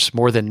makers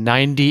more than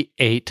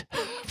 98%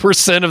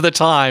 of the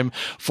time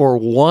for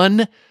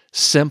one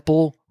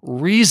simple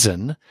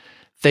reason.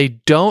 They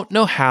don't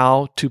know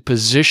how to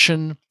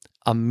position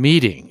a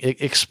meeting.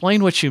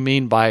 Explain what you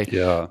mean by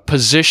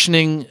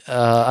positioning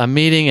a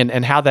meeting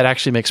and how that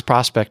actually makes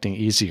prospecting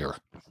easier.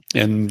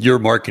 And your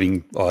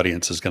marketing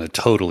audience is going to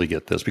totally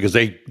get this because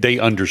they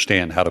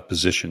understand how to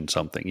position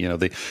something.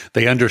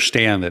 They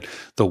understand that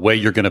the way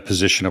you're going to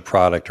position a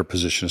product or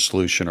position a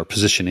solution or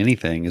position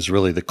anything is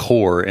really the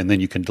core, and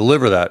then you can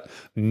deliver that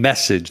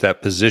message,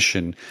 that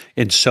position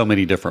in so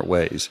many different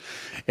ways.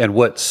 And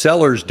what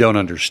sellers don't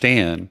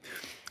understand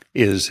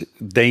is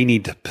they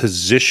need to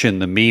position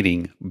the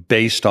meeting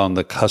based on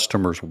the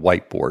customer's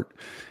whiteboard.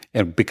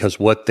 And because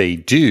what they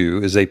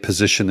do is they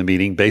position the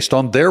meeting based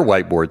on their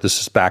whiteboard.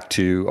 This is back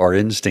to our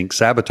instinct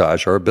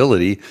sabotage, our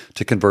ability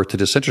to convert to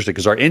disinterested,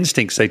 because our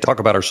instincts, they talk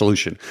about our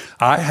solution.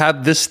 I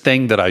have this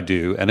thing that I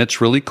do, and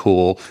it's really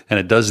cool, and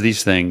it does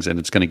these things, and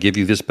it's going to give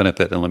you this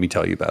benefit, and let me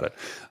tell you about it.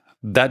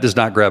 that does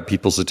not grab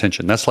people's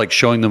attention. That's like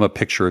showing them a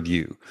picture of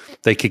you.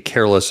 They could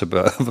care less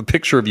about a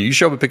picture of you. You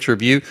show them a picture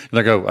of you, and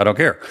they go, "I don't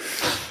care."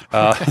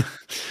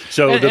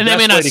 So and they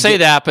may not say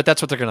that, but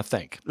that's what they're going to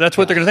think. That's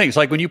what they're going to think. It's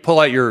like when you pull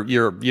out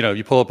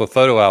you pull up a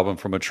photo album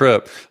from a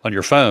trip on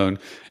your phone,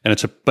 and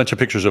it's a bunch of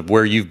pictures of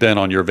where you've been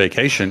on your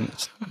vacation.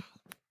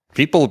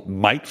 People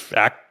might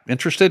act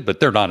interested, but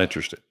they're not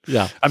interested.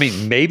 Yeah. I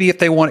mean, maybe if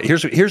they want,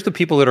 here's the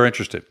people that are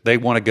interested. They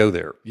want to go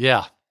there.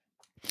 Yeah.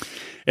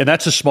 And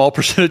that's a small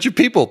percentage of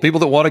people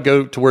that want to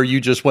go to where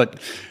you just went.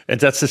 And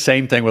that's the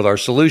same thing with our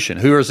solution.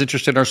 Who is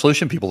interested in our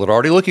solution? People that are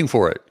already looking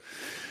for it.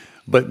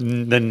 But the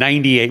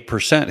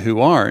 98%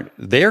 who aren't,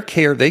 they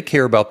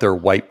care about their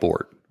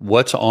whiteboard.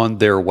 What's on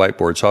their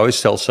whiteboard? So I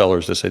always tell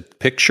sellers this: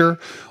 picture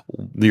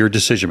your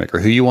decision maker,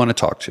 who you want to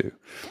talk to.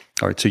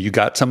 All right, so you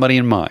got somebody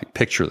in mind.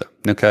 Picture them,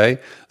 okay?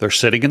 They're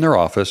sitting in their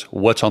office.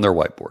 What's on their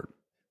whiteboard?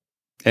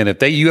 And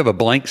if you have a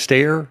blank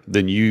stare,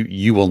 then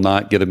you will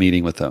not get a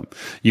meeting with them.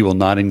 You will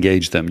not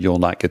engage them. You will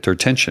not get their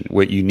attention.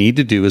 What you need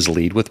to do is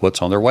lead with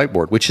what's on their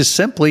whiteboard, which is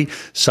simply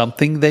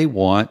something they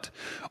want,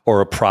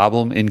 or a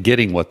problem in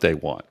getting what they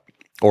want,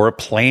 or a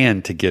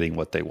plan to getting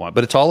what they want.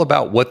 But it's all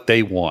about what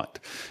they want.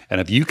 And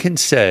if you can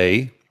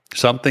say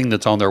something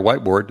that's on their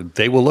whiteboard,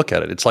 they will look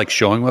at it. It's like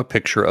showing them a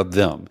picture of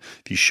them.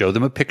 If you show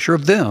them a picture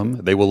of them,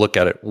 they will look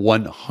at it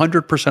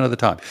 100% of the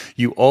time.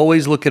 You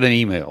always look at an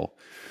email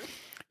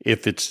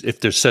if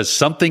there says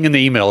something in the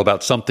email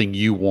about something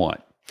you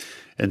want.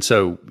 And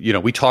so,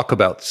 we talk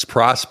about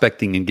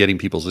prospecting and getting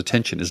people's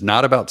attention. It's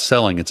not about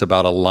selling. It's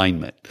about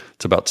alignment.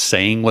 It's about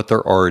saying what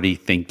they're already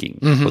thinking,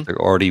 what they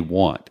already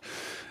want.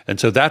 And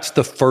so that's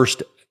the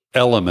first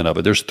element of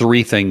it. There's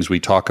three things we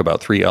talk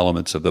about, three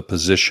elements of the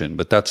position,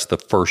 but that's the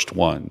first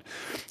one.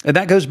 And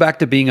that goes back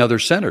to being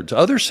other-centered.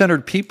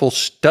 Other-centered people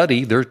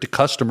study their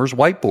customer's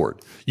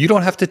whiteboard. You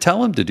don't have to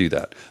tell them to do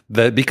that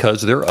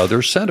because they're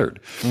other-centered.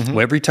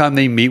 Every time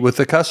they meet with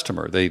the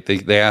customer,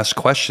 they ask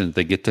questions,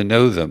 they get to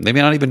know them. They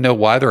may not even know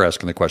why they're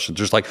asking the questions.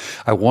 There's like,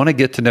 I want to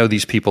get to know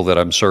these people that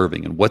I'm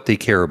serving and what they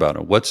care about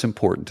and what's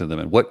important to them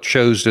and what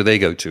shows do they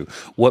go to,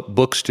 what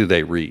books do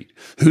they read,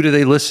 who do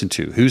they listen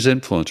to, who's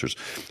influencers.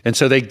 And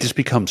so they just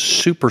become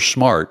super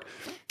smart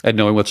at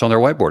knowing what's on their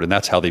whiteboard, and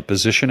that's how they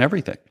position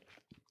everything.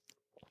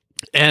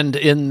 And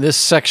in this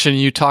section,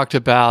 you talked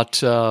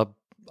about,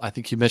 I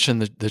think you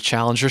mentioned the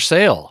Challenger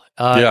sale.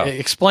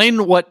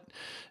 Explain what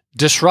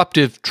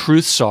disruptive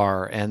truths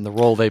are and the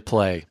role they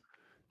play.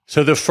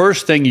 So the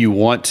first thing you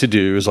want to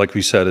do is, like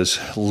we said, is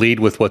lead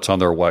with what's on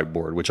their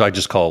whiteboard, which I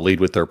just call lead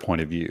with their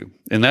point of view.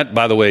 And that,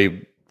 by the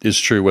way, is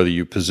true whether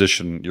you're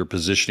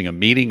positioning a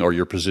meeting or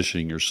you're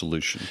positioning your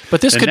solution.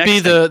 But this could be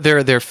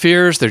their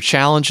fears, their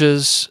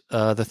challenges,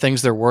 the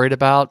things they're worried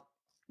about.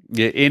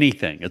 Yeah,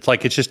 anything.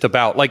 It's just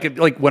about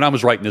like when I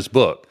was writing this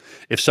book.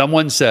 If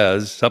someone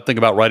says something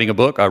about writing a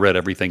book, I read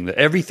everything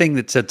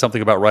that said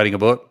something about writing a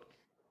book.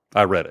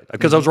 I read it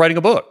because I was writing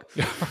a book.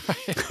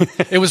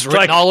 It was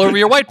written all over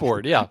your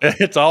whiteboard. Yeah,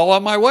 it's all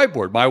on my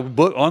whiteboard. My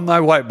book on my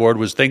whiteboard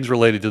was things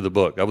related to the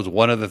book. That was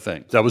one of the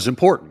things that was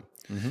important.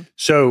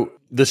 So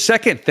the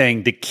second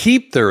thing to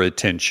keep their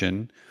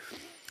attention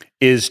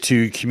is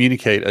to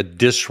communicate a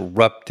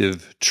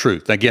disruptive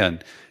truth.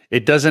 Again,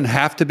 it doesn't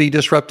have to be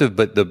disruptive,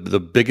 but the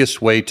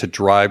biggest way to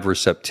drive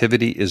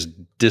receptivity is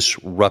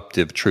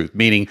disruptive truth,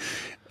 meaning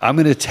I'm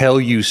going to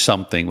tell you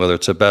something, whether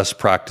it's a best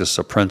practice,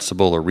 a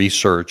principle, a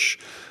research,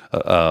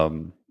 a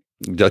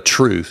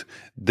truth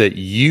that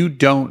you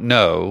don't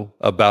know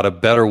about a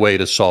better way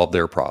to solve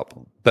their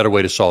problem, better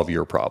way to solve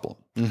your problem.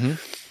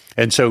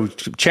 And so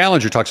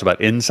Challenger talks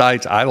about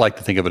insights. I like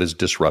to think of it as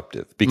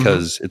disruptive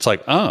because it's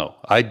like, oh,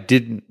 I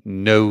didn't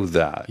know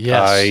that.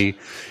 Yes.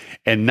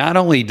 And not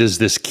only does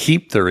this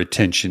keep their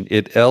attention,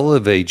 it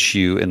elevates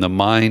you in the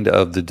mind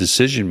of the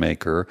decision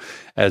maker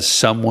as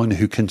someone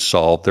who can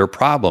solve their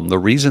problem. The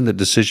reason that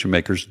decision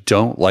makers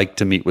don't like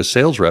to meet with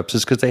sales reps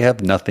is because they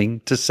have nothing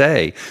to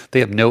say. They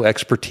have no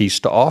expertise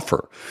to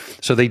offer.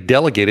 So they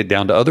delegate it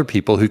down to other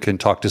people who can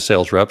talk to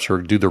sales reps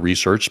or do the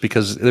research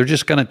because they're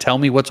just going to tell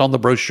me what's on the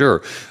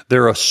brochure.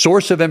 They're a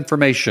source of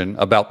information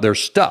about their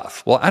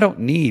stuff. Well, I don't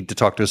need to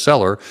talk to a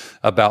seller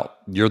about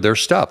their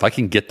stuff. I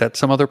can get that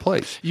some other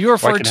place. You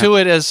referred to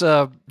it as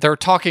they're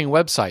talking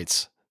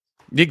websites.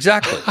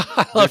 Exactly.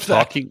 I love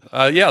that.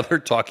 They're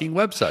talking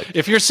websites.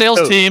 If your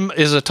sales team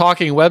is a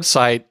talking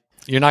website,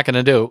 you're not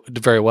going to do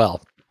very well.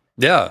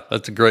 Yeah,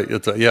 that's a great.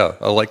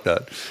 I like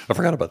that. I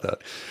forgot about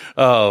that.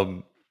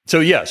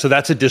 So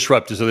that's a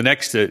disruptive. So the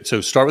next,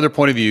 so start with their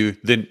point of view,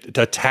 then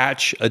to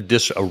attach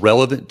a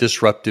relevant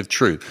disruptive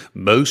truth.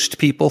 Most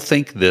people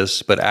think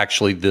this, but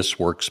actually this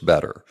works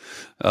better.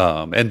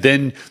 And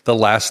then the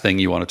last thing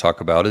you want to talk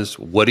about is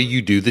what do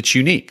you do that's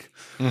unique?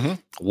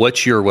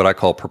 What's your, what I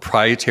call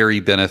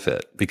proprietary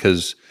benefit?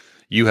 Because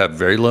you have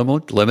very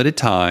limited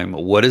time.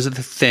 What is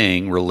the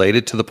thing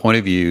related to the point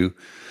of view,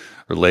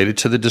 related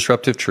to the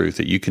disruptive truth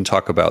that you can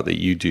talk about that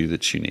you do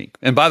that's unique?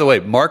 And by the way,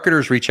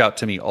 marketers reach out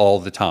to me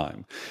all the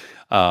time.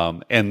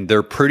 And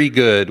they're pretty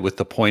good with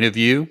the point of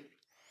view.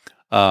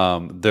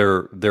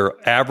 They're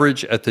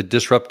average at the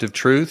disruptive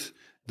truth,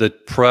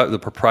 The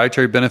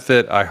proprietary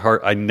benefit,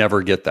 I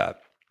never get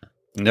that.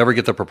 Never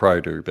get the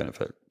proprietary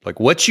benefit. Like,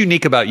 what's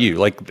unique about you?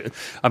 Like,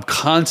 I'm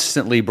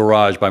constantly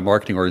barraged by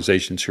marketing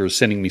organizations who are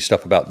sending me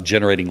stuff about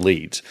generating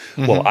leads.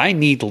 Well, I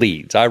need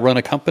leads. I run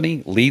a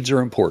company. Leads are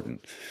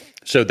important.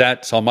 So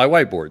that's on my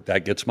whiteboard.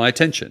 That gets my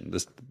attention.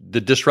 The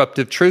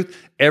disruptive truth,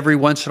 every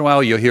once in a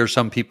while, you'll hear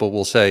some people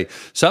will say,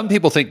 some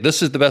people think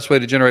this is the best way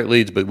to generate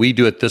leads, but we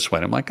do it this way.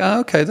 And I'm like,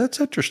 oh, okay, that's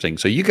interesting.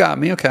 So you got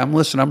me. Okay, I'm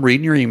listening. I'm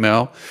reading your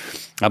email.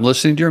 I'm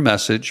listening to your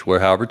message,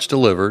 however it's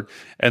delivered.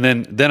 And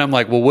then I'm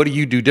like, well, what do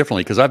you do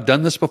differently? Because I've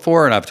done this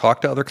before and I've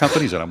talked to other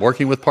companies and I'm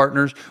working with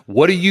partners.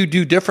 What do you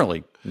do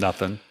differently?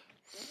 Nothing.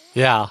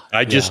 Yeah.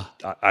 I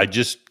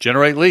just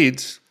generate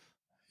leads.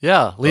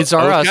 Yeah, leads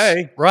are us.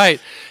 Right.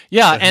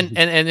 Yeah, and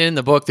in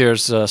the book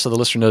there's so the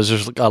listener knows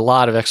there's a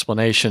lot of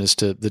explanation as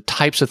to the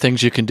types of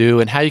things you can do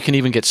and how you can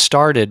even get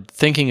started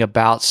thinking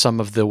about some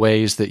of the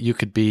ways that you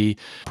could be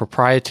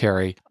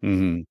proprietary.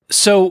 Mm-hmm.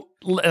 So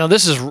now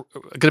this is going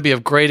to be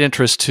of great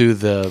interest to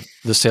the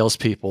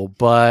salespeople,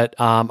 but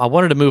I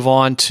wanted to move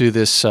on to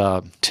this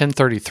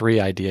 1033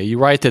 idea. You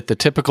write that the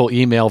typical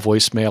email,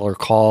 voicemail, or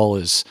call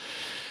is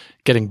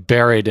getting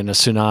buried in a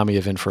tsunami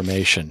of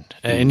information,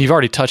 and you've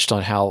already touched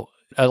on how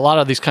a lot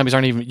of these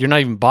companies you're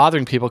not even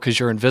bothering people because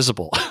you're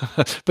invisible.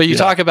 But you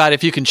talk about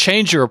if you can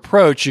change your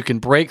approach, you can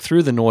break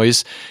through the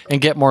noise and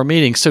get more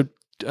meetings. So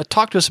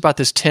talk to us about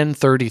this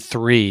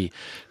 10-30-3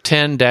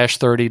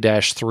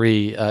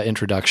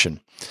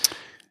 introduction.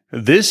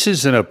 This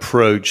is an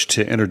approach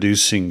to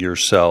introducing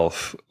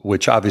yourself,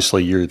 which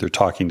obviously you're either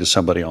talking to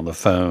somebody on the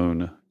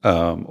phone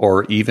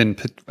or even,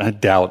 I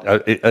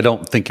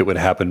don't think it would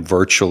happen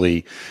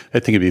virtually. I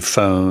think it'd be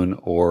phone,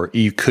 or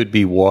you could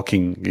be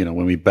walking,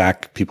 when we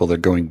back people that are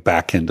going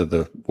back into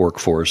the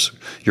workforce,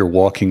 you're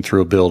walking through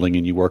a building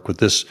and you work with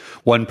this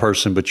one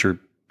person, but you're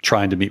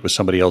trying to meet with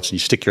somebody else and you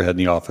stick your head in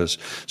the office.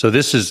 So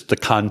this is the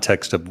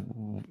context of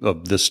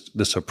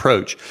this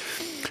approach,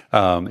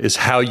 is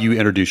how you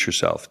introduce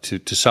yourself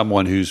to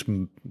someone who's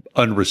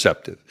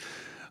unreceptive.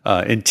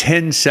 And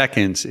 10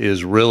 seconds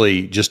is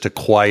really just to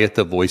quiet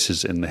the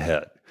voices in the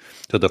head.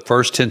 So the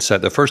first 10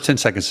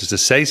 seconds is to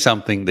say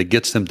something that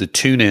gets them to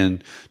tune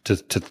in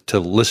to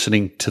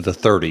listening to the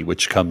 30,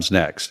 which comes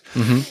next.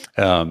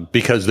 Mm-hmm.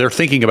 Because they're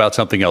thinking about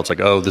something else,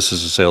 like, oh, this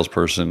is a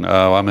salesperson.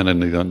 Oh,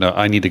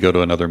 I need to go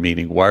to another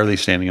meeting. Why are they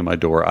standing in my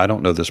door? I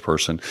don't know this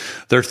person.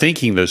 They're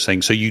thinking those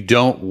things. So you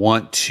don't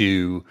want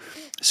to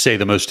say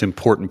the most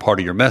important part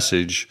of your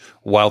message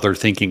while they're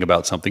thinking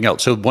about something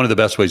else. So one of the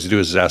best ways to do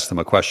is ask them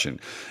a question.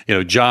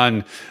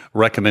 John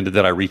recommended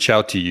that I reach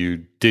out to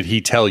you. Did he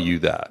tell you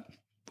that?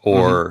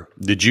 Or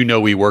did you know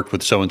we worked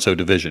with so-and-so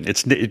division?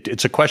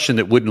 It's a question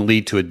that wouldn't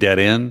lead to a dead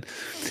end,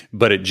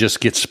 but it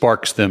just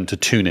sparks them to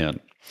tune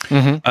in.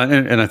 Mm-hmm.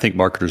 And I think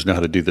marketers know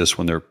how to do this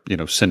when they're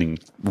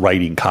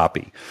writing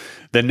copy.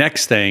 The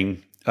next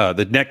thing,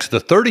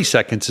 the 30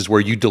 seconds is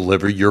where you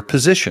deliver your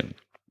position.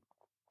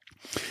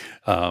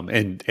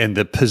 And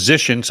the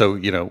position. So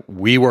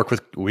we work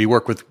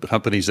with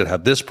companies that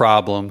have this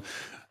problem.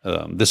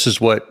 This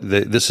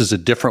is a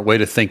different way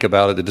to think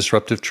about it, the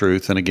disruptive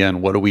truth. And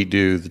again, what do we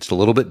do that's a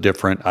little bit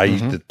different?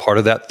 Part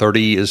of that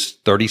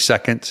 30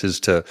 seconds is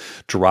to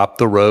drop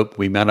the rope.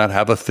 We may not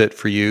have a fit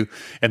for you.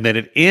 And then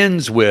it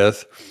ends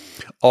with,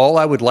 all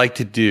I would like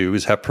to do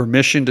is have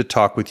permission to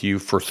talk with you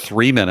for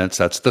 3 minutes.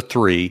 That's the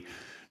 3,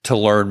 to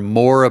learn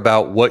more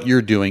about what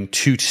you're doing,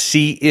 to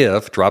see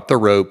if, drop the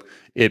rope,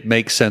 it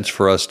makes sense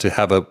for us to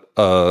have a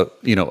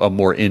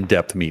more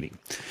in-depth meeting.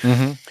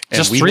 Mm-hmm.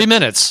 Just 3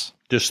 minutes.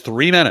 Just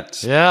 3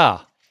 minutes.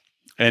 Yeah.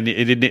 And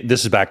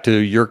this is back to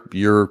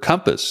your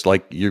compass.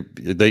 Like you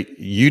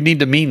need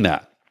to mean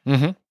that.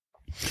 Mm-hmm.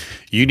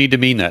 You need to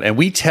mean that. And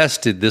we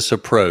tested this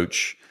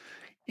approach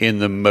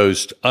with the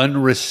most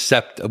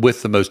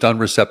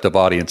unreceptive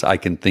audience I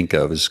can think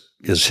of is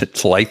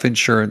it's life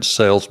insurance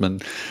salesmen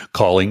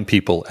calling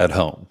people at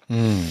home.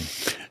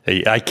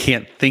 I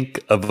can't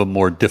think of a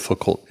more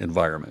difficult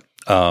environment.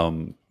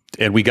 And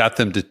we got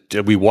them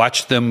we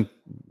watched them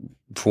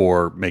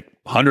make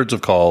hundreds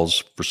of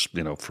calls for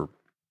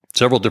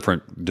several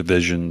different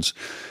divisions.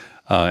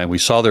 And we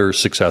saw their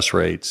success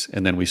rates.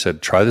 And then we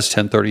said, try this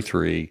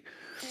 1033.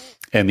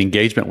 And the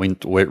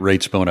engagement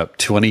rates went up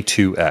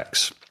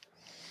 22x.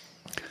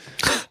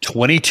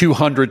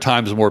 2,200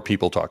 times more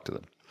people talk to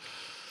them.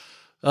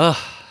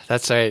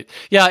 That's right.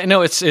 Yeah,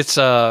 it's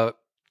a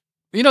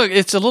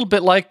little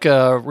bit like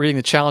reading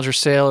the Challenger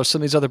Sale or some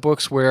of these other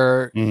books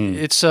where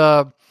it's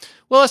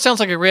well, it sounds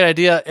like a great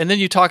idea, and then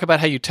you talk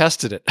about how you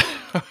tested it.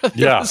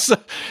 Yeah,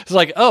 it's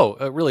like, oh,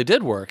 it really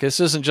did work.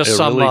 This isn't just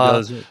some. Really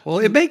does. Well,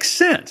 it makes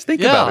sense.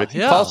 Think about it. If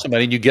you call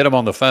somebody and you get them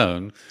on the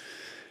phone,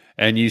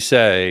 and you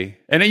say,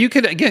 and you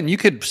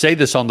could say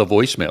this on the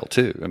voicemail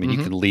too. I mean,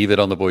 you can leave it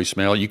on the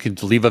voicemail. You can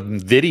leave a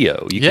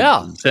video. You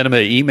can send them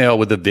an email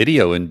with a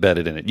video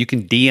embedded in it. You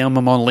can DM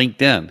them on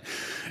LinkedIn.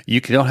 You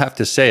don't have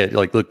to say it.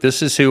 Like, look,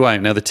 this is who I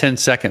am. Now, the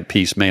 10-second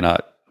piece may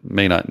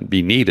not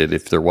be needed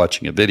if they're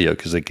watching a video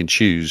because they can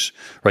choose,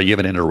 right? You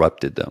haven't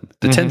interrupted them.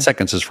 The 10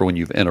 seconds is for when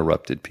you've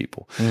interrupted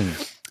people.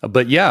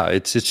 But yeah,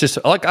 it's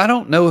just like, I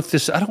don't know.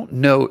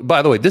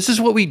 By the way, this is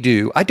what we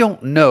do. I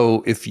don't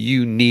know if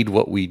you need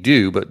what we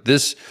do, but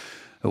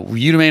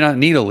you may not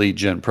need a lead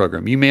gen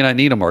program. You may not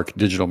need a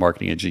digital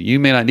marketing agency. You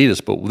may not need us,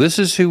 but this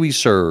is who we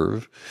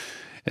serve.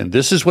 And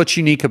this is what's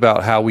unique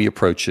about how we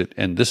approach it.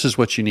 And this is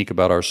what's unique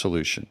about our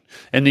solution.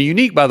 And the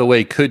unique, by the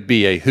way, could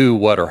be a who,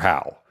 what, or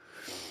how.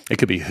 It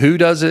could be who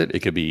does it. It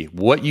could be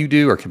what you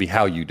do, or it could be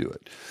how you do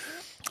it.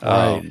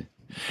 Right.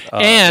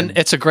 And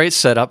it's a great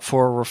setup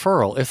for a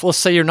referral. If, let's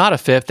say, you're not a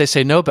fit, they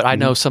say, no, but I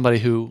know somebody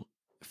who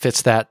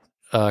fits that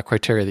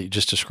criteria that you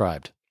just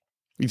described.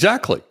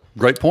 Exactly.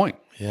 Great point.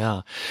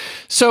 Yeah.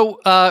 So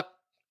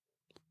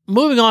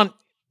moving on,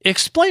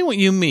 explain what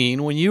you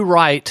mean when you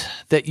write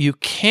that you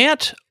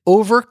can't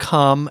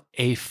overcome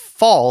a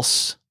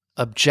false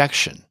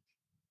objection.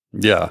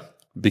 Yeah,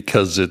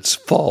 because it's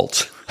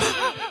false.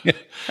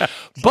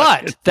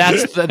 But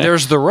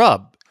there's the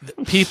rub.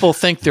 People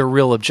think they're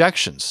real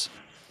objections.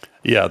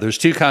 Yeah, there's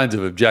two kinds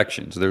of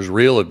objections. There's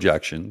real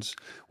objections,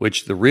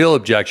 which the real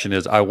objection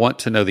is, I want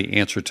to know the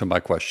answer to my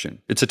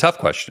question. It's a tough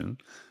question,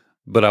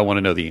 but I want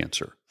to know the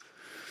answer.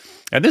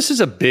 And this is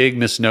a big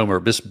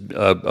misnomer,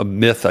 a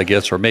myth, I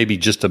guess, or maybe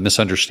just a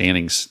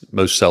misunderstanding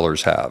most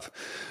sellers have,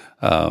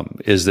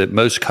 is that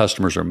most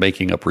customers are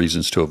making up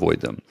reasons to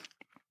avoid them.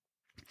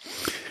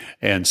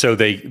 And so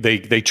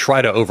they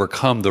try to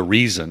overcome the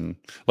reason.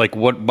 Like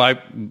what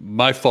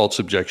my false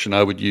objection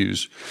I would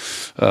use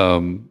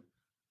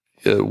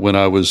when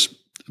I'm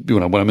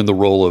in the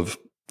role of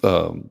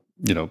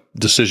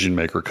decision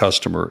maker,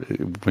 customer,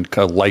 when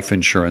a life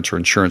insurance or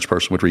insurance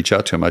person would reach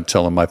out to him, I'd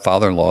tell him my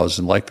father-in-law is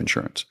in life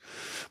insurance.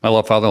 My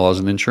father-in-law is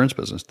in the insurance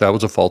business. That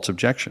was a false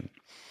objection.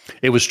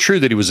 It was true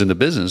that he was in the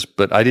business,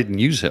 but I didn't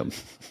use him.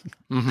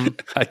 Mm-hmm.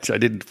 I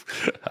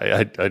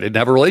didn't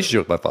have a relationship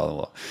with my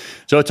father-in-law.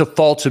 So it's a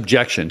false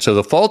objection. So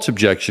the false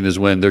objection is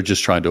when they're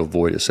just trying to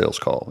avoid a sales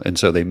call. And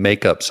so they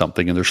make up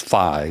something, and there's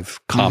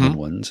 5 common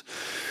ones.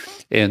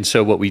 And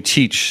so what we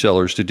teach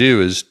sellers to do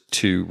is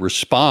to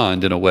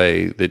respond in a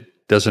way that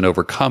doesn't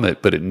overcome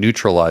it, but it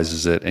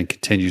neutralizes it and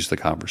continues the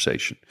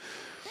conversation.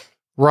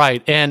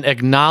 Right. And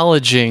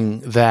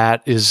acknowledging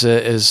that is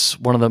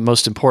one of the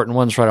most important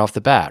ones right off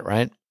the bat,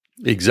 right?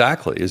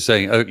 Exactly. Is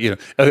saying,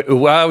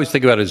 what I always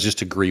think about it is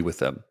just agree with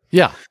them.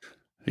 Yeah.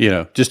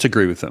 Just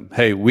agree with them.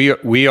 Hey,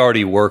 we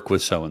already work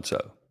with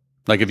so-and-so.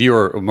 Like if you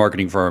were a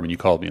marketing firm and you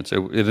called me and said,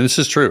 and this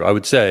is true, I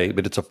would say,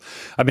 but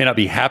I may not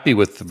be happy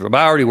with, but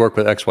I already work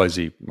with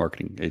XYZ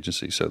marketing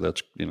agency. So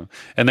that's,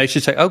 and they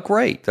should say, oh,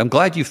 great. I'm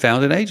glad you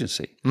found an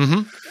agency.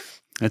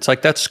 Mm-hmm. It's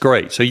like, that's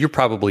great. So you're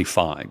probably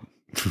fine.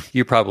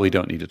 You probably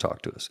don't need to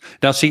talk to us.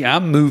 Now, see,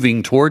 I'm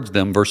moving towards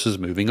them versus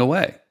moving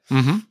away.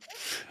 Mm-hmm.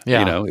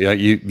 Yeah.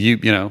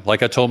 You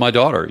like I told my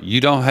daughter,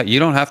 you don't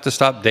have to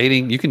stop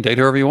dating. You can date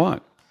whoever you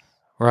want.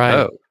 Right.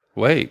 Oh,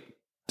 wait.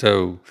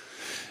 So,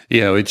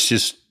 it's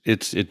just,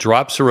 it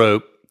drops the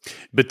rope,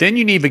 but then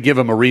you need to give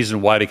them a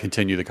reason why to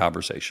continue the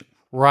conversation.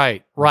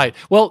 Right.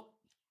 Well,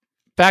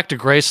 back to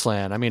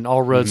Graceland. I mean,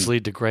 all roads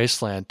lead to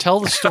Graceland. Tell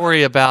the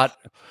story about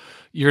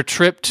your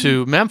trip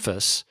to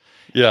Memphis.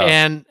 Yeah.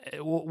 And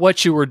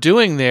what you were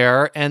doing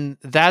there, and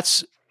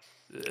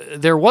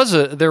there was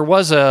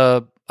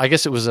a I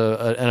guess it was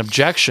an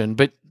objection,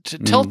 but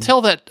tell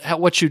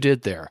what you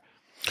did there.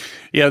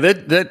 Yeah,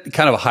 that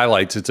kind of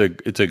highlights. It's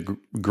a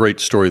great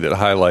story that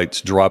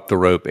highlights drop the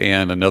rope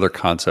and another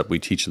concept we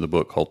teach in the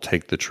book called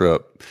take the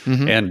trip,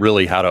 and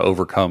really how to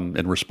overcome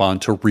and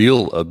respond to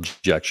real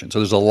objections. So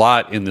there's a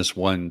lot in this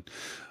one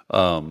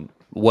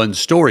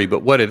story.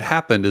 But what had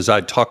happened is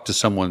I'd talked to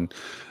someone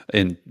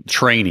in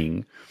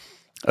training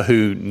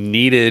who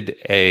needed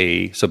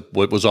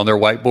what was on their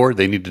whiteboard.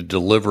 They needed to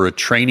deliver a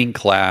training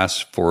class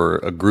for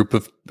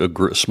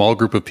a small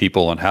group of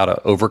people on how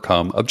to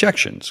overcome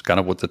objections, kind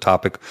of what the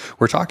topic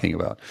we're talking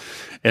about.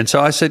 And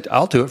so I said,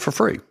 I'll do it for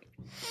free.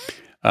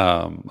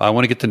 I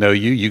want to get to know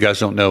you. You guys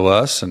don't know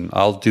us, and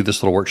I'll do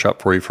this little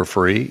workshop for you for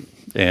free.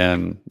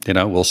 And,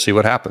 we'll see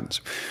what happens.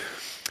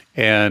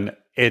 And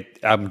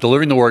I'm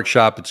delivering the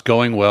workshop. It's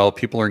going well.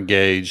 People are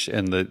engaged,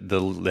 and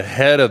the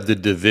head of the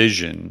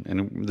division,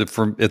 and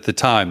at the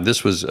time,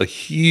 this was a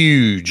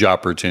huge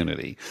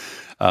opportunity.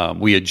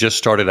 We had just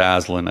started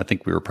Aslan. I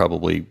think we were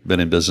probably been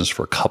in business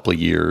for a couple of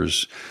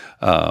years.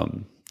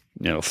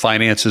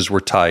 Finances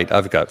were tight.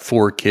 I've got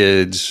 4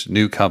 kids,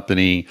 new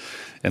company,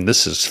 and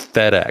this is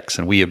FedEx,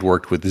 and we had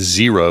worked with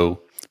 0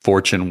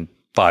 Fortune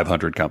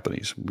 500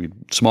 companies,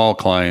 small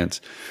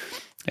clients,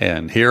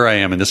 and here I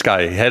am, and this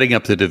guy heading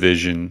up the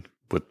division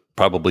with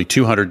probably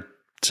 200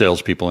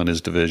 salespeople in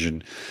his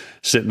division,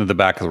 sitting in the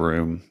back of the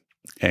room,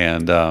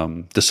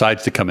 and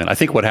decides to come in. I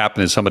think what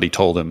happened is somebody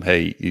told him,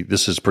 "Hey,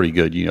 this is pretty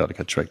good. You ought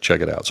to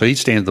check it out." So he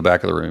stands in the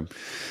back of the room,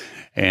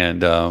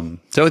 and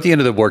so at the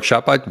end of the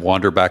workshop, I'd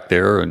wander back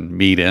there and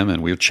meet him,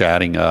 and we were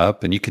chatting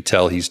up, and you could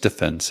tell he's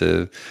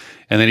defensive,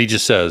 and then he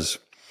just says,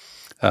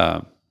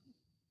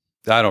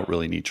 I don't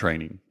really need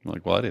training. I'm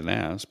like, well, I didn't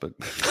ask, but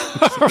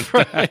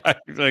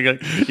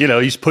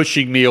he's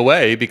pushing me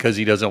away because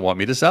he doesn't want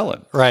me to sell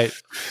it. Right.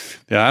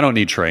 Yeah, I don't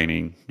need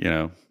training.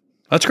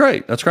 That's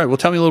great. That's great. Well,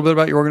 tell me a little bit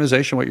about your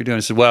organization, what you're doing.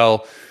 I said,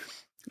 well,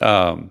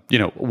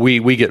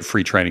 we get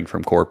free training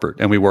from corporate,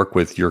 and we work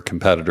with your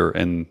competitor,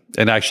 and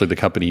actually the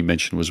company you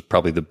mentioned was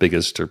probably the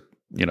biggest, or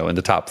in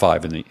the top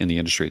 5 in the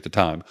industry at the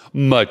time,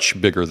 much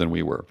bigger than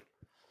we were.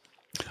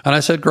 And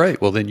I said,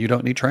 great. Well, then you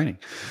don't need training.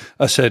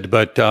 I said,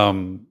 but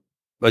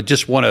I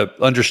just want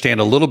to understand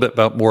a little bit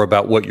more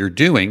about what you're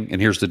doing,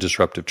 and here's the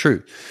disruptive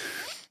truth.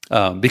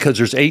 Because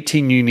there's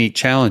 18 unique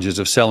challenges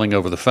of selling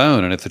over the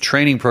phone. And if the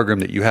training program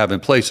that you have in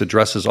place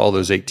addresses all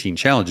those 18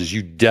 challenges,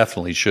 you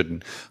definitely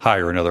shouldn't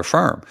hire another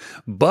firm.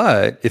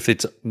 But if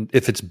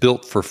it's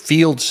built for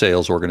field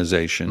sales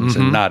organizations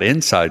and not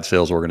inside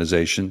sales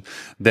organizations,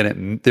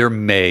 then there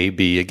may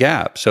be a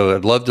gap. So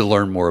I'd love to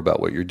learn more about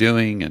what you're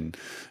doing and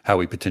how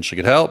we potentially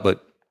could help.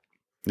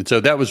 And so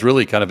that was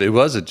really kind of, it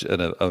was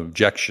an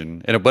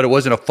objection, but it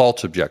wasn't a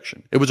false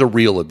objection. It was a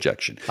real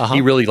objection.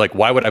 He really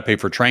why would I pay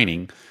for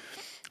training?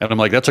 And I'm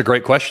like, that's a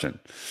great question.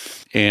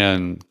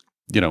 And,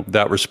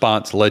 that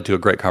response led to a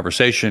great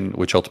conversation,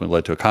 which ultimately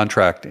led to a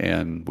contract.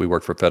 And we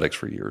worked for FedEx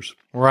for years.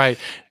 Right.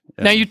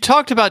 Now, you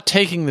talked about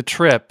taking the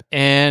trip,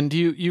 and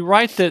you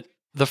write that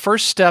the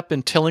first step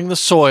in tilling the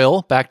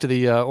soil, back to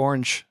the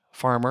orange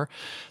farmer,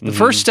 the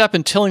first step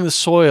in tilling the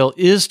soil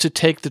is to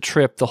take the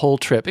trip, the whole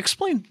trip.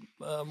 Explain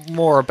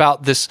more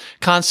about this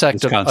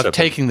concept of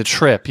taking the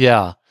trip.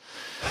 Yeah.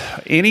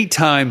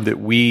 Anytime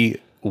that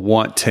we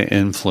want to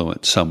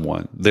influence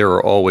someone, there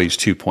are always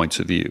 2 points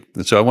of view.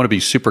 And so I want to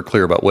be super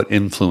clear about what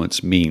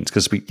influence means,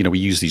 because we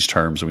use these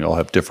terms and we all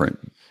have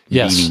different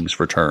meanings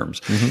for terms.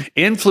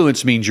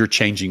 Influence means you're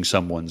changing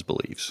someone's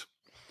beliefs.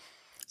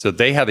 So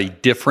they have a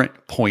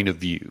different point of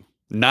view,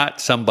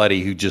 not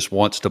somebody who just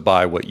wants to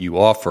buy what you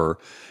offer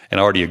and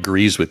already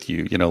agrees with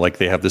you, like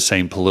they have the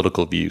same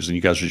political views and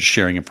you guys are just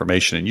sharing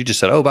information. And you just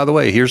said, oh, by the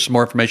way, here's some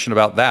more information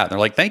about that. And they're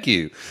like, thank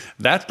you.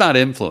 That's not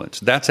influence.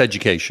 That's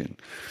education.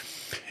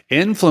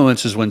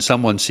 Influence is when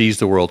someone sees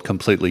the world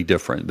completely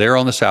different. They're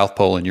on the South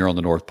Pole and you're on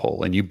the North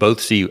Pole, and you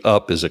both see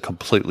up as a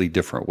completely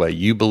different way.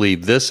 You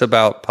believe this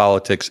about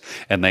politics,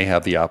 and they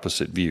have the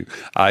opposite view.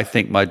 I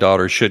think my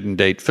daughter shouldn't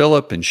date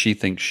Philip, and she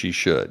thinks she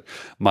should.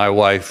 My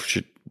wife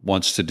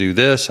wants to do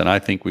this, and I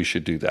think we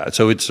should do that.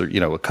 So it's,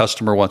 a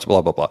customer wants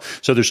blah, blah, blah.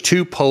 So there's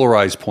 2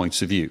 polarized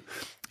points of view.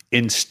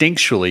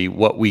 Instinctually,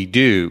 what we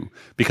do,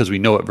 because we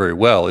know it very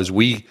well, is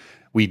we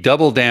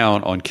double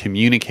down on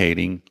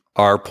communicating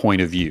our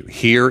point of view.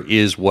 Here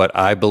is what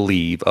I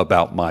believe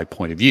about my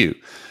point of view.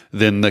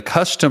 Then the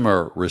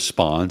customer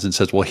responds and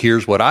says, well,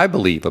 here's what I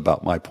believe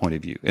about my point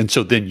of view. And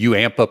so then you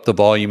amp up the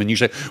volume and you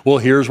say, well,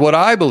 here's what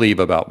I believe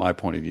about my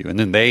point of view. And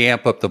then they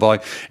amp up the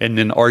volume, and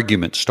then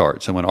argument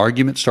starts. And when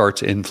argument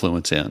starts,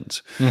 influence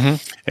ends.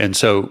 And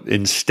so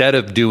instead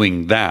of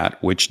doing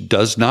that, which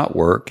does not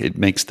work, it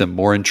makes them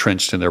more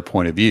entrenched in their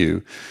point of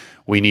view,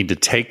 we need to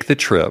take the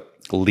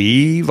trip,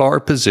 leave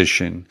our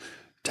position,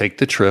 take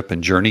the trip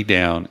and journey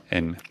down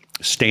and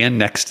stand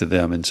next to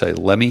them and say,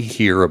 let me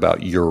hear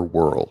about your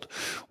world.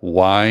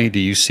 Why do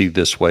you see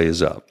this way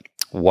as up?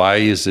 Why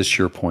is this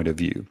your point of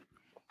view?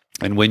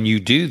 And when you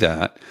do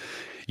that,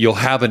 you'll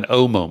have an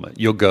oh moment.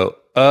 You'll go,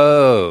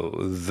 oh,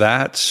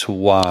 that's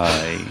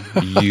why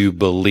you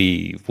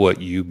believe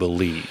what you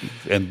believe.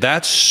 And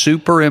that's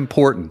super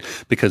important,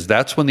 because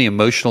that's when the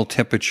emotional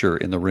temperature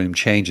in the room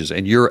changes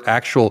and your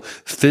actual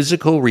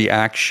physical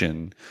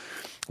reaction,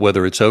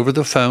 whether it's over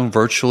the phone,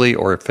 virtually,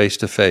 or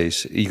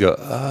face-to-face, you go,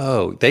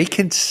 oh, they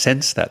can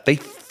sense that. They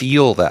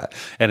feel that.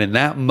 And in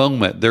that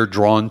moment, they're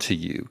drawn to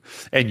you.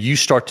 And you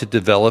start to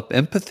develop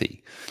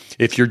empathy.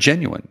 If you're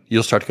genuine,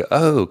 you'll start to go,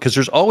 oh, because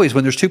there's always,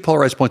 when there's 2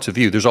 polarized points of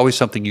view, there's always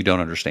something you don't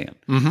understand.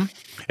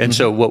 And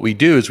so what we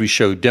do is we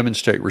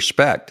demonstrate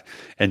respect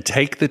and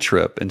take the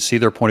trip and see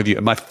their point of view.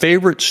 And my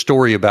favorite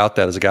story about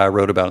that is a guy I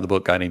wrote about in the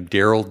book, a guy named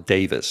Daryl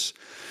Davis,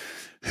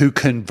 who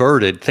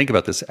converted, think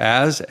about this,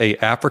 as a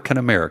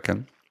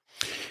African-American,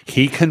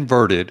 he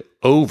converted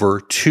over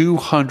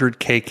 200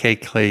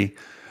 KKK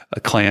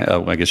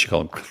I guess you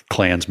call them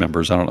clans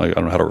members. I don't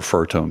know how to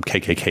refer to them,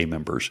 KKK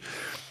members.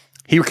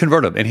 He would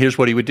convert them, and here's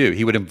what he would do.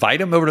 He would invite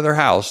them over to their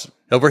house,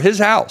 over his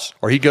house,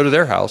 or he'd go to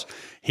their house.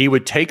 He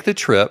would take the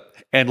trip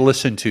and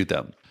listen to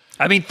them.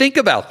 I mean, think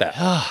about that.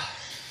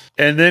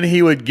 And then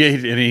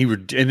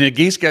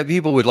these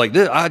people would like,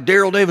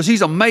 Daryl Davis,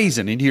 he's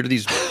amazing. And you hear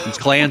these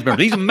clans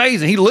members, he's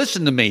amazing. He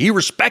listened to me. He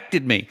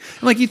respected me.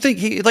 And you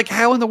think,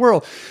 how in the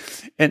world?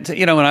 And,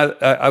 and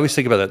I always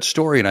think about that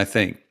story, and I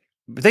think,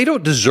 they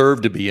don't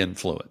deserve to be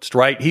influenced,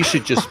 right? He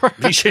should just,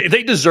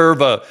 they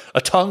deserve a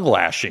tongue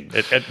lashing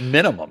at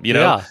minimum,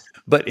 Yeah.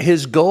 But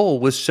his goal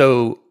was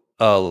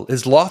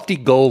his lofty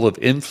goal of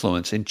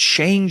influence and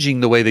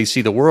changing the way they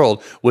see the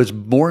world was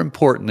more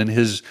important than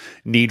his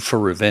need for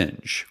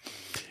revenge.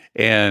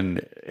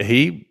 And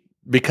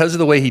because of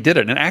the way he did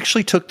it, and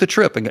actually took the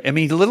trip. And I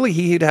mean, literally,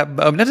 he'd have,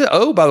 by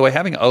the way,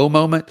 having an oh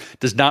moment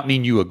does not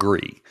mean you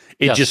agree.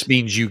 It just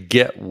means you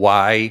get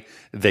why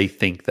they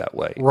think that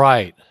way.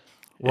 Right.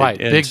 And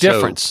big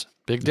difference.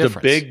 The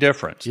big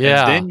difference.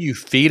 Yeah. And then you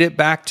feed it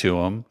back to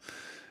them,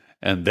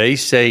 and they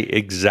say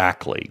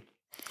exactly.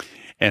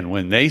 And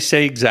when they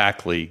say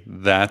exactly,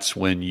 that's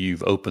when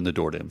you've opened the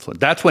door to influence.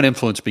 That's when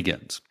influence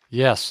begins.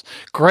 Yes.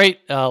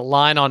 Great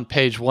line on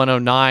page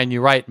 109.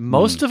 You write,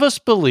 most of us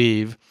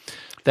believe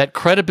that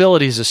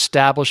credibility is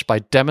established by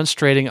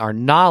demonstrating our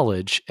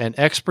knowledge and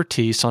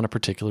expertise on a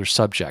particular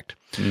subject.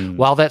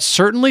 While that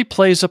certainly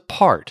plays a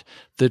part,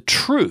 the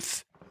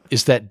truth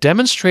is that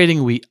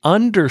demonstrating we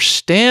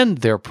understand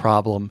their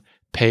problem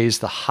pays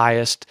the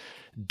highest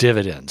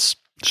dividends.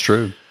 It's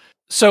true.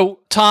 So,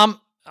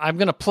 Tom, I'm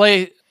going to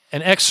play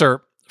an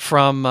excerpt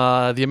from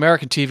the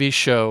American TV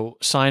show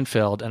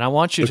Seinfeld, and I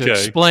want you to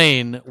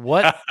explain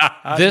what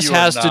this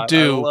has to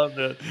do. I love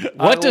that.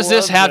 What does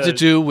this have to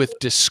do with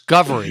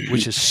discovery,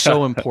 which is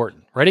so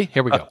important? Ready?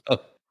 Here we go.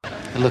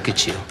 Look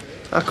at you.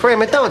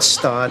 Kramer, don't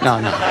start. No.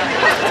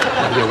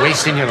 You're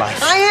wasting your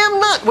life. I am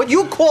not. What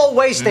you call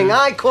wasting,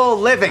 I call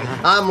living.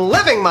 I'm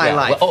living my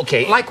life. Well,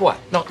 okay, like what?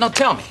 No,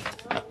 tell me.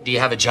 Do you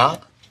have a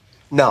job?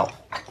 No.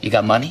 You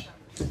got money?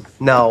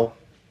 No.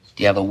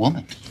 Do you have a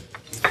woman?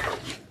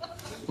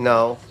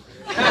 No.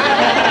 Do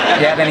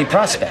you have any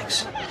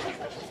prospects?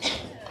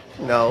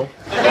 No.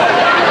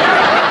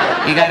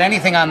 You got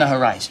anything on the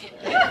horizon?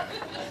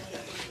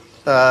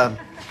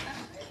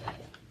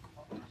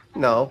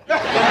 No.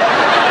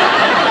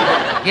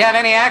 You have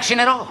any action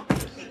at all?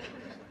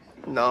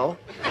 No.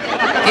 Do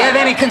you have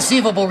any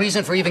conceivable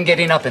reason for even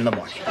getting up in the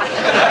morning?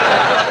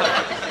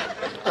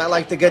 I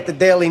like to get the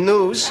daily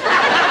news.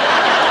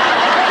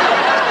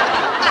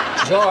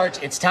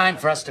 George, it's time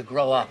for us to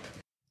grow up.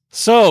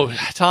 So,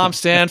 Tom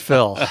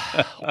Stanfill.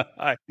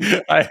 I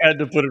had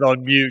to put it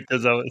on mute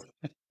because I was.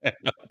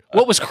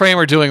 What was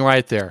Kramer doing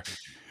right there?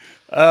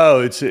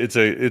 Oh, it's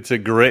a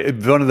great,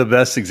 one of the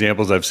best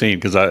examples I've seen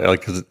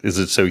because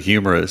it's so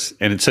humorous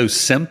and it's so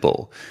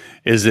simple.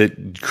 Is that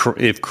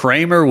if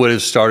Kramer would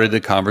have started the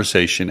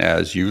conversation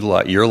as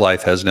your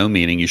life has no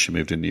meaning, you should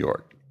move to New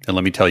York. And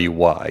let me tell you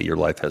why your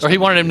life has. Or he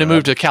wanted him to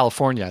move to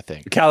California, I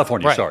think.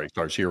 California, right. Sorry.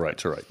 So you're right.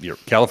 You're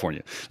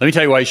California. Let me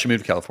tell you why you should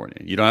move to California.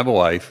 You don't have a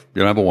wife. You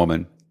don't have a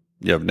woman.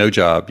 You have no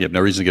job. You have no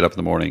reason to get up in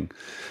the morning.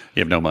 You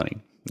have no money.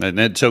 And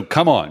then, so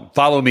come on,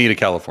 follow me to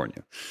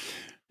California.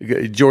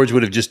 George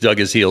would have just dug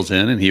his heels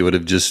in and he would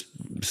have just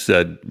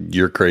said,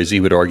 you're crazy. He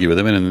would argue with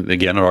him. And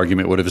again, an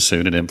argument would have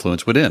assumed an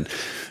influence would end.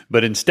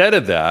 But instead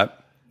of that,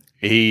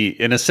 he,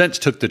 in a sense,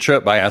 took the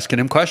trip by asking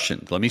him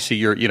questions. Let me see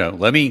your,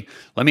 let me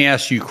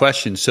ask you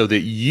questions so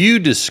that you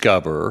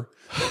discover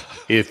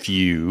if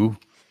you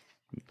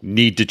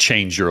need to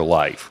change your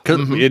life.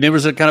 And it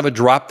was a kind of a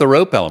drop the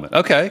rope element.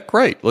 Okay,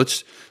 great.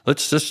 Let's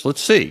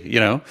see.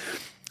 Do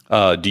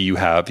you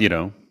have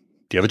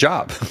a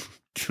job?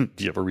 Do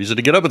you have a reason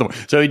to get up in the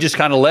morning? So he just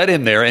kind of led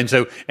him there,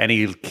 and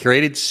he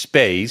created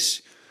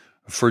space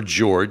for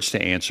George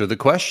to answer the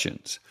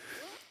questions.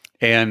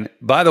 And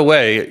by the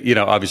way,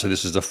 obviously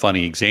this is a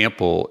funny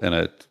example in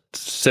a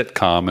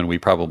sitcom, and we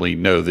probably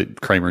know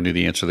that Kramer knew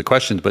the answer to the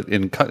questions. But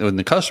in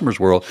the customer's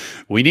world,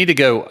 we need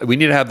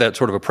to have that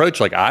sort of approach.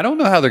 Like, I don't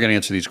know how they're going to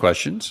answer these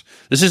questions.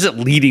 This isn't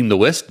leading the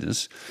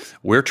witness.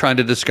 We're trying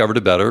to discover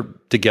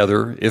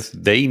together if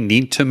they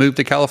need to move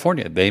to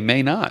California. They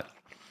may not.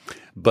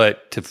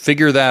 But to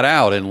figure that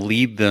out and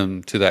lead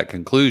them to that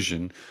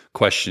conclusion,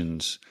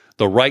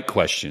 the right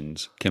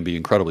questions can be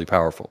incredibly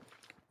powerful.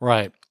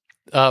 Right.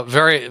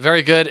 Very,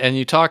 very good. And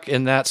you talk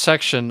in that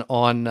section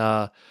on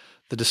the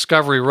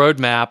discovery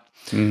roadmap.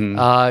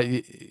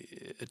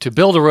 To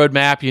build a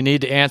roadmap, you need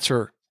to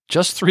answer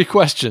just 3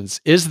 questions.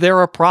 Is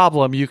there a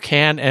problem you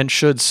can and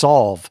should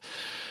solve?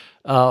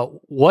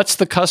 What's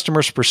the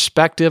customer's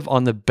perspective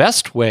on the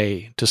best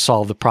way to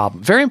solve the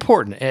problem? Very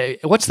important.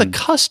 What's the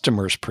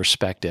customer's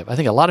perspective? I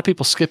think a lot of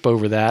people skip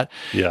over that.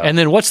 Yeah. And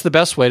then what's the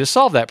best way to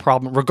solve that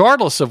problem,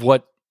 regardless of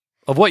what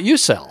you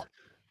sell?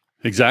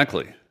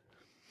 Exactly.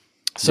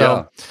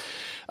 So,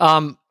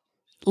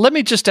 let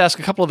me just ask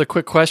a couple of the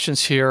quick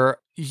questions here.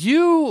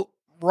 You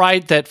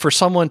write that for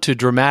someone to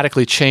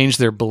dramatically change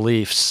their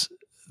beliefs,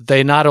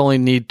 they not only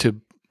need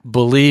to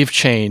believe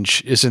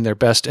change is in their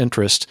best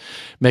interest,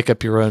 make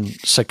up your own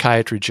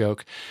psychiatry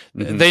joke,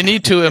 they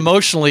need to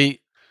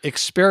emotionally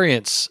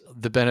experience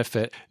the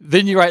benefit.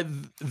 Then you write,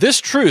 this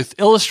truth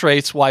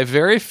illustrates why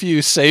very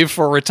few save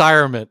for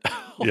retirement.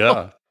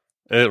 Yeah,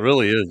 it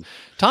really is.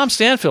 Tom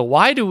Stanfill,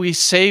 why do we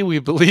say we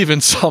believe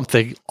in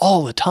something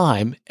all the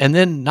time and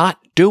then not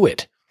do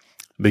it?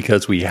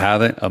 Because we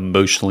haven't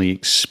emotionally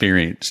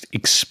experienced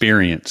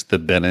the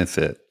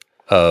benefit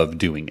of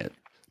doing it.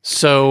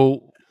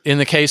 So in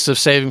the case of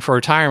saving for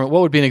retirement,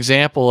 what would be an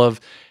example of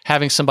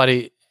having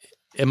somebody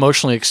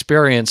emotionally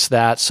experience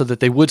that so that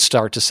they would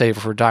start to save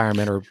for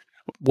retirement, or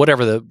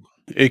whatever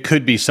It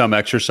could be some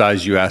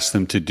exercise you ask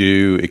them to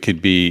do. It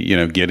could be,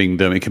 getting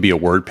them. It could be a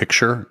word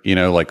picture.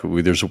 Like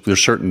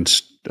there's certain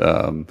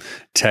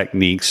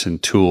techniques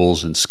and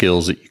tools and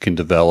skills that you can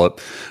develop.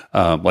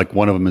 Like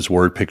one of them is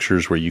word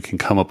pictures, where you can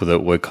come up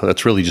with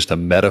that's really just a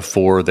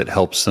metaphor that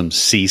helps them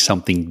see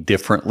something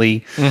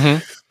differently.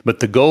 But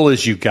the goal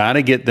is you got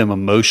to get them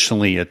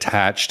emotionally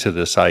attached to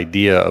this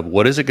idea of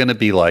what is it going to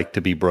be like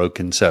to be broke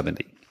in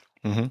 70.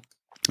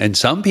 And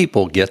some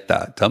people get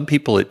that. Some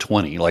people at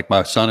 20, like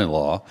my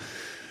son-in-law,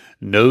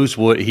 knows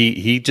what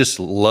he just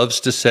loves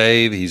to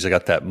save. He's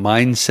got that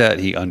mindset.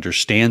 He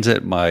understands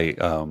it. My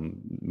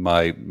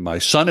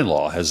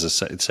son-in-law has the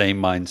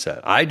same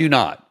mindset. I do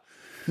not.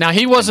 Now,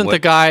 he wasn't the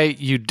guy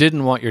you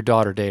didn't want your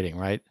daughter dating,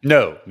 right?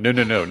 No.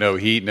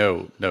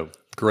 No.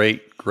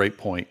 Great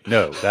point.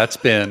 No, that's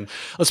Ben.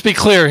 Let's be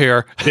clear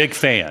here. Big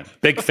fan.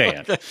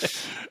 Okay.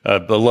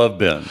 Beloved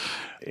Ben.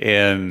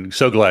 And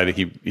so glad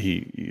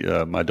he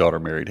my daughter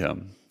married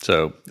him.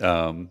 So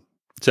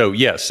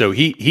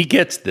he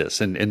gets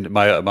this, and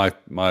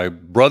my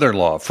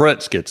brother-in-law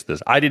Fritz gets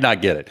this. I did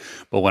not get it,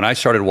 but when I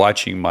started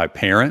watching my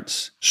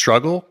parents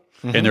struggle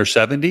in their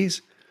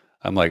 70s,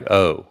 I'm like,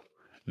 oh,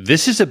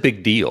 this is a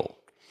big deal.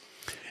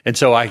 And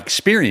so I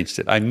experienced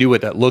it. I knew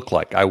what that looked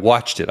like. I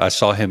watched it. I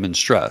saw him in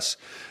stress.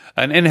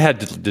 And it had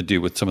to do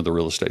with some of the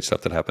real estate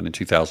stuff that happened in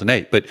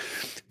 2008. But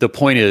the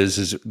point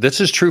is this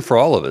is true for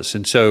all of us.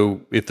 And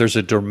so if there's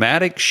a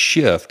dramatic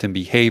shift in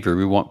behavior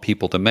we want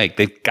people to make,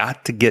 they've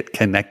got to get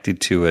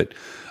connected to it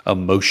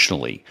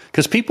emotionally.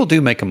 Because people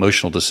do make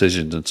emotional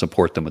decisions and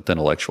support them with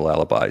intellectual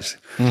alibis.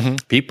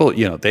 People,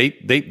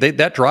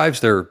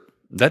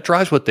 that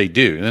drives what they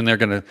do. And then they're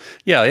going to,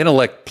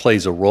 intellect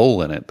plays a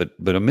role in it, but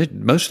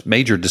most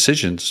major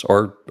decisions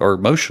are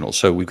emotional.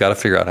 So we've got to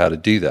figure out how to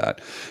do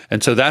that.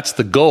 And so that's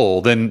the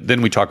goal.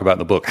 Then we talk about in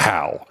the book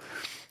how.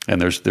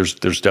 And there's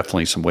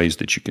definitely some ways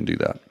that you can do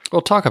that.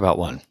 We'll talk about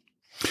one.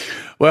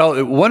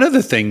 Well, one of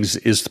the things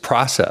is the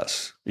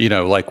process.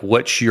 Like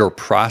what's your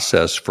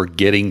process for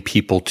getting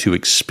people to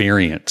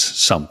experience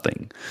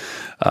something?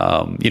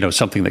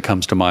 Something that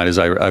comes to mind is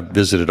I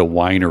visited a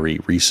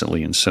winery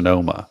recently in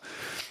Sonoma.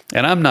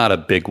 And I'm not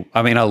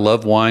I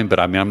love wine, but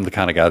I'm the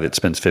kind of guy that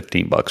spends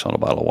 $15 on a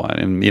bottle of wine.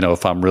 And,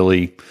 if I'm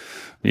really,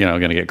 going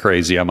to get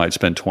crazy, I might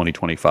spend 20,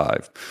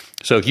 25.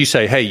 So if you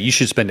say, hey, you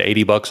should spend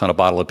 $80 on a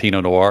bottle of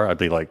Pinot Noir, I'd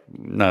be like,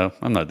 no,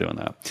 I'm not doing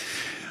that.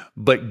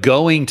 But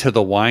going to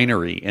the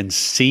winery and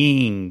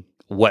seeing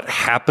what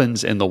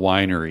happens in the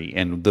winery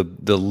and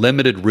the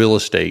limited real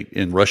estate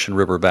in Russian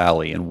River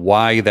Valley and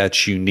why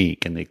that's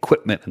unique and the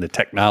equipment and the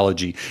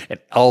technology and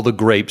all the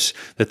grapes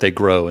that they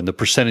grow and the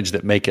percentage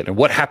that make it and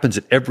what happens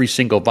at every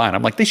single vine.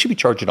 I'm like, they should be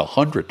charging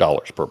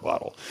 $100 per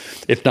bottle,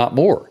 if not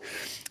more.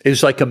 It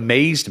was like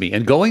amazed me.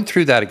 And going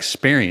through that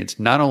experience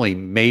not only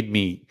made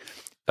me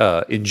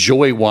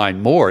enjoy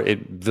wine more,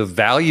 the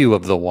value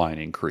of the wine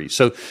increased.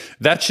 So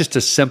that's just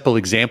a simple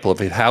example of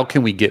it. How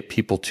can we get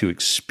people to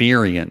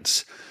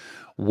experience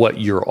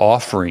what you're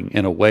offering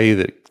in a way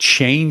that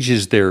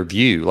changes their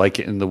view? Like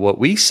in what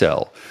we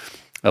sell,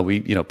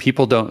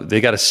 people they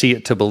got to see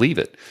it to believe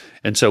it.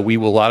 And so we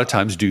will a lot of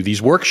times do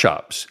these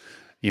workshops,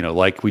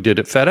 like we did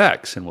at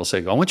FedEx, and we'll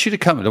say, I want you to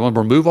come and I want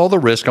to remove all the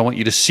risk. I want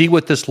you to see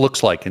what this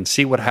looks like and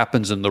see what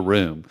happens in the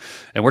room.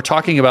 And we're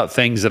talking about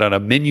things that on a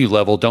menu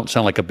level don't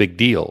sound like a big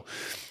deal.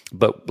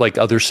 But like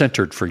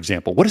other-centered, for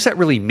example, what does that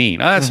really mean?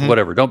 That's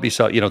whatever. Don't be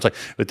so, it's like,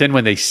 but then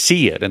when they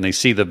see it and they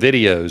see the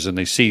videos and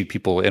they see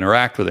people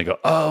interact with it, they go,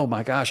 oh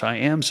my gosh, I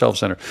am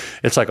self-centered.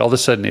 It's like all of a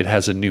sudden it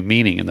has a new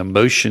meaning and the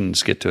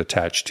emotions get to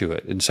attach to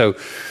it. And so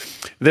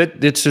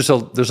there's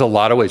a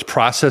lot of ways.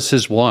 Process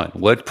is one.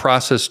 What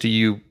process do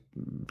you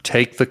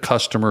take the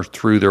customer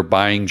through their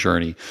buying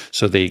journey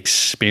so they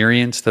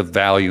experience the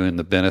value and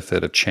the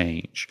benefit of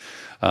change?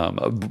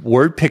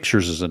 Word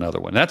pictures is another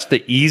one. That's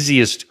the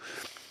easiest.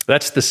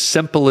 That's the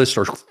simplest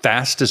or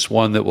fastest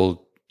one that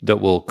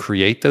will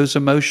create those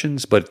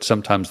emotions, but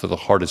sometimes they're the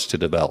hardest to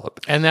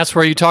develop. And that's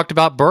where you talked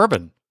about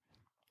bourbon.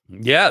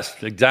 Yes,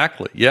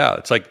 exactly. Yeah.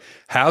 It's like,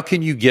 how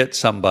can you get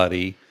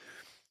somebody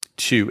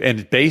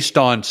and based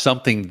on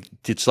something,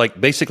 it's like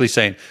basically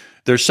saying,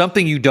 there's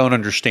something you don't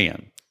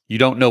understand. You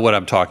don't know what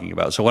I'm talking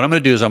about. So what I'm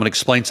going to do is I'm going to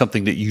explain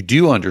something that you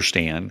do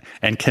understand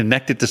and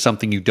connect it to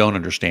something you don't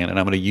understand. And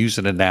I'm going to use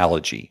an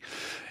analogy.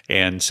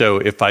 And so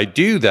if I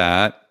do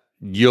that,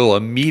 you'll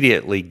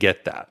immediately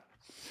get that.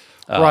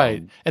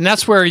 Right. And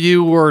that's where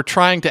you were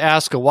trying to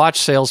ask a watch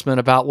salesman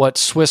about what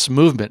Swiss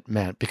movement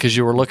meant because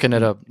you were looking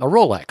at a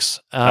Rolex.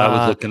 I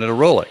was looking at a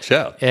Rolex,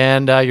 yeah.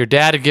 And your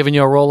dad had given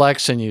you a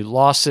Rolex and you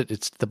lost it.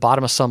 It's at the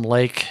bottom of some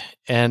lake.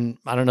 And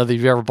I don't know that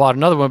you've ever bought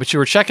another one, but you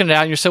were checking it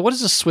out and you said, what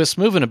is this Swiss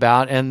movement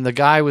about? And the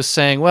guy was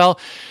saying, well,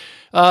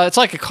 it's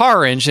like a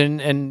car engine.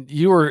 And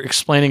you were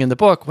explaining in the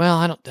book, well,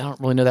 I don't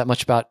really know that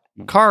much about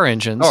car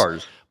engines.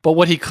 Cars. But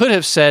what he could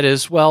have said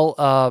is,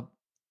 well,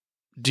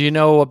 do you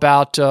know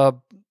about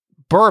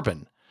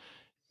bourbon?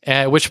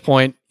 At which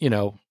point,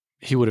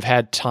 he would have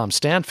had Tom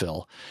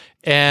Stanfill.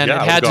 And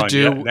it had to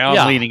do... Now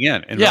I'm leaning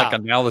in. And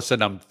now all of a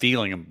sudden I'm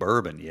feeling a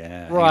bourbon.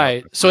 Yeah.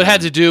 Right. So it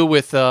had to do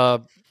with,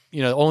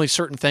 only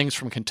certain things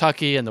from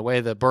Kentucky and the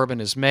way the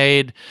bourbon is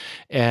made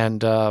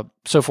and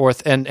so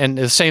forth. And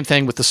the same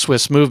thing with the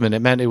Swiss movement. It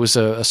meant it was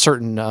a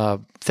certain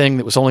thing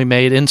that was only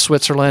made in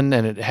Switzerland,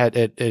 and it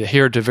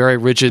adhered to very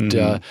rigid,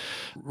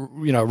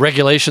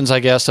 regulations, I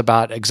guess,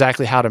 about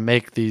exactly how to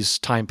make these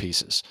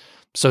timepieces.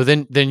 So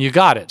then you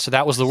got it. So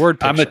that was the word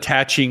picture. I'm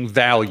attaching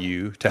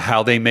value to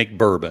how they make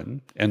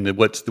bourbon and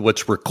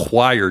what's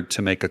required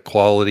to make a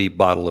quality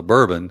bottle of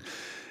bourbon.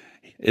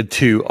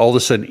 to all of a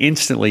sudden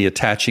instantly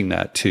attaching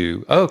that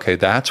to, okay,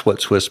 that's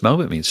what Swiss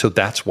moment means. So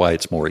that's why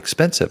it's more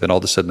expensive. And all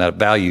of a sudden that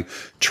value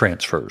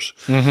transfers.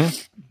 Yeah.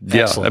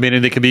 Excellent. I mean,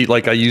 and it can be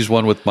like, I used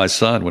one with my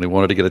son when he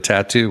wanted to get a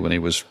tattoo when he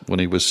was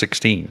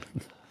 16.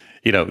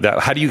 You know, that,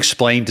 how do you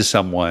explain to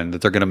someone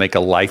that they're going to make a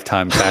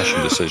lifetime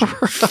fashion decision?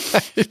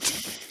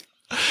 Right.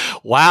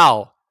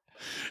 Wow.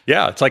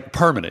 Yeah, it's like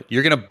permanent.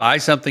 You're going to buy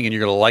something and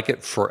you're going to like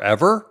it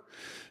forever.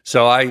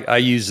 So I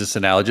use this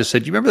analogy. I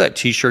said, you remember that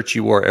T-shirt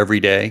you wore every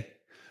day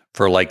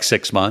for like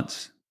 6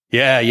 months?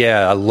 Yeah,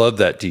 I love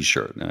that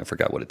T-shirt. And I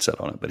forgot what it said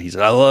on it, but he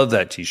said, I love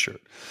that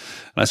T-shirt.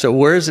 And I said, well,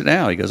 where is it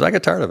now? He goes, I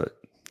got tired of it.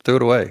 Threw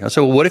it away. I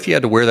said, well, what if you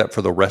had to wear that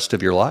for the rest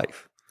of your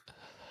life?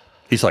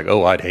 He's like,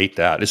 oh, I'd hate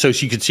that. And so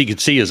you could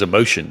see his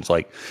emotions.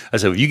 Like I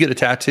said, if you get a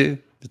tattoo,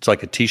 it's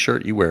like a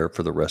T-shirt you wear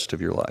for the rest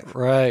of your life.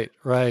 Right.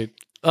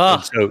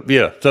 So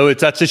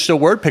that's just a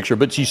word picture.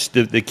 But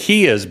the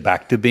key is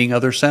back to being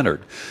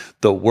other-centered.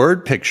 The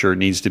word picture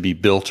needs to be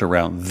built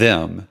around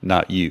them,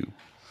 not you.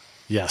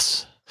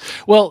 Yes.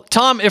 Well,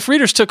 Tom, if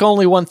readers took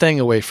only one thing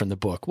away from the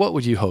book, what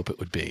would you hope it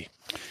would be?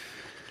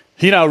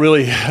 You know,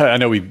 really, I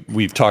know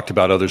we've talked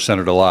about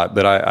other-centered a lot,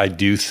 but I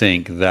do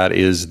think that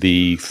is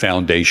the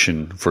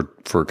foundation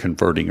for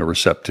converting a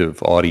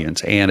receptive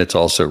audience, and it's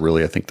also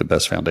really, I think, the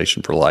best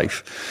foundation for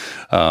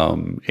life.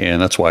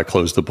 And that's why I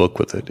closed the book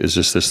with it. Is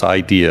just this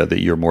idea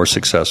that you're more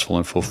successful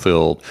and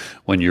fulfilled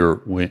when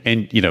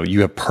you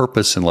have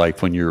purpose in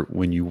life when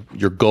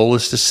your goal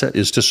is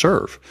to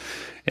serve,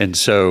 and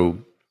so.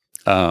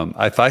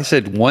 If I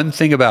said one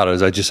thing about it,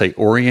 is I just say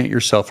orient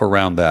yourself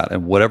around that,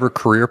 and whatever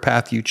career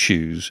path you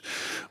choose,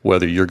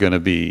 whether you're going to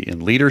be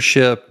in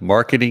leadership,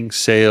 marketing,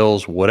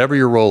 sales, whatever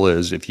your role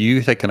is, if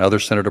you take an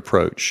other-centered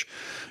approach,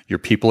 your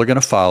people are going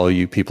to follow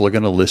you, people are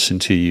going to listen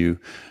to you,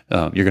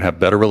 you're going to have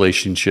better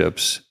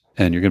relationships,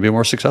 and you're going to be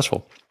more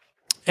successful.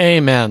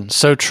 Amen.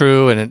 So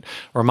true. And it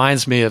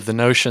reminds me of the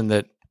notion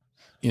that,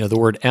 the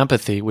word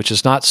empathy, which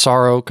is not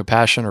sorrow,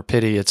 compassion, or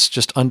pity, it's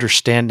just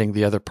understanding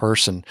the other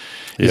person,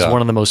 is one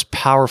of the most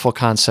powerful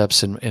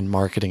concepts in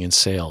marketing and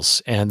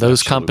sales. And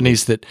those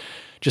companies that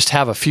just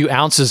have a few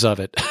ounces of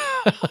it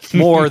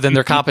more than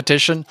their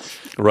competition,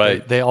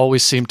 right? They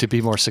always seem to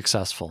be more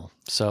successful.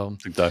 So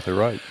that's exactly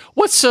right.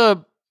 What's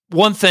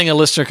one thing a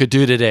listener could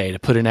do today to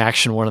put in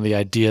action one of the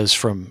ideas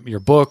from your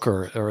book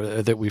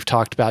or that we've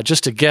talked about,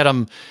 just to get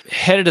them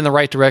headed in the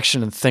right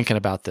direction and thinking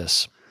about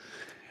this?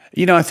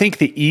 I think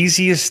the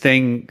easiest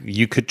thing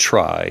you could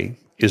try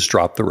is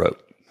drop the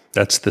rope.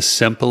 That's the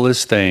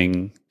simplest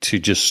thing to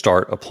just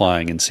start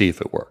applying and see if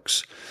it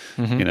works.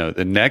 Mm-hmm.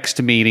 The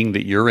next meeting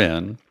that you're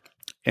in,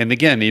 and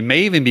again, it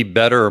may even be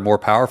better or more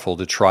powerful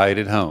to try it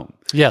at home.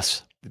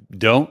 Yes.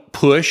 Don't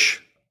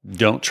push.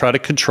 Don't try to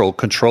control.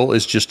 Control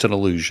is just an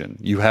illusion.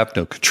 You have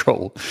no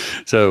control.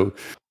 So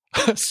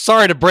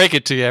sorry to break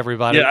it to you,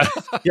 everybody.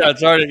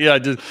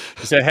 Just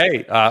say,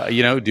 hey,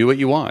 do what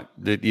you want.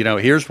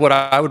 Here's what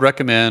I would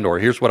recommend, or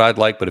here's what I'd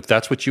like. But if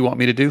that's what you want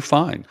me to do,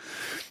 fine.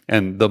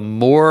 And the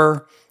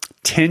more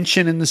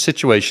tension in the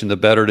situation, the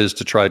better it is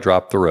to try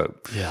drop the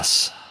rope.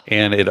 Yes.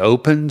 And it'll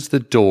open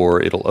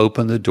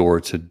the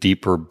door to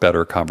deeper,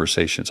 better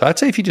conversations. I'd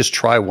say if you just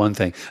try one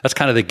thing, that's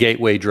kind of the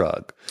gateway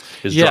drug,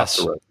 is drop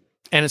the rope.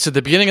 And it's at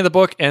the beginning of the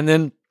book. And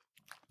then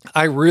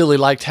I really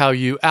liked how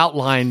you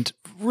outlined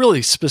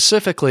really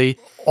specifically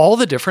all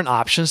the different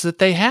options that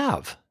they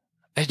have.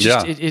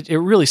 It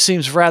really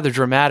seems rather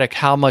dramatic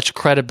how much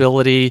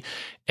credibility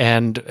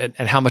and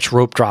how much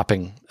rope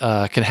dropping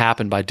can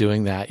happen by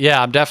doing that.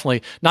 Yeah, I'm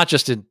definitely not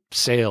just in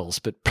sales,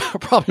 but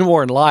probably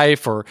more in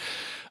life, or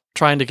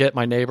trying to get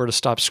my neighbor to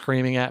stop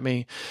screaming at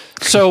me.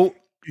 So,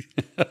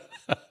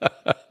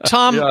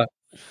 Tom,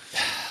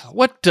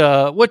 what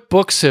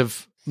books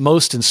have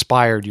most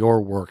inspired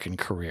your work and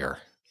career?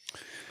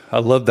 I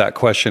love that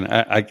question.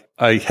 I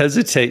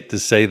hesitate to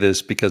say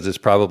this because it's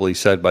probably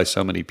said by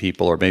so many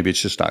people, or maybe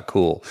it's just not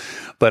cool.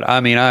 But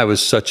I mean, I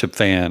was such a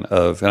fan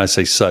of, and I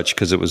say such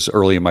because it was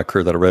early in my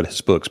career that I read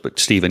his books, but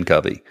Stephen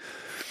Covey.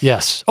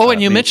 Yes. Oh,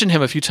 and you mentioned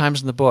him a few times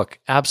in the book.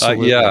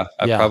 Absolutely. I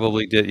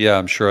probably did. Yeah,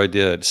 I'm sure I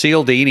did.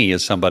 Cialdini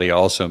is somebody I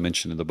also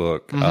mentioned in the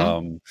book.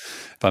 Mm-hmm.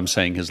 If I'm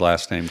saying his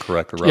last name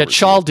correctly. Yeah,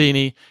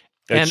 Cialdini.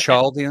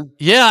 Cialdini?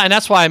 Yeah, and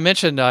that's why I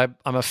mentioned I'm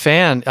a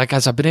fan,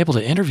 because I've been able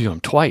to interview him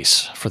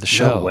twice for the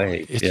show. No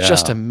way. It's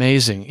just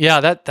amazing.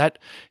 Yeah, that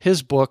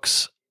his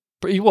books,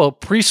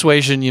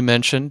 Persuasion you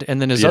mentioned, and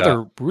then his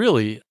other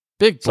really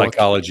big book,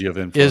 Psychology of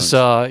Influence,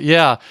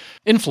 is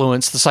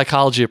Influence, the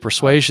Psychology of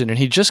Persuasion, and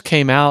he just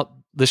came out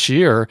this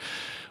year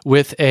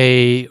with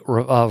a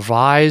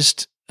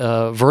revised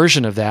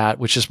version of that,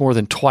 which is more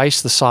than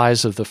twice the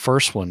size of the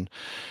first one.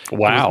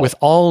 Wow. With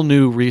all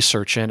new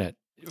research in it.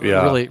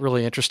 Yeah. Really,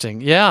 really interesting.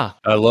 Yeah.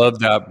 I love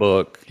that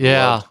book.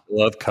 Yeah.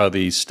 Love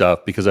Covey's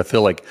stuff, because I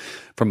feel like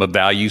from a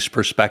values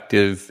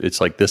perspective, it's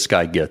like this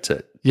guy gets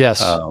it.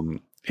 Yes.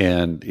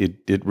 And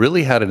it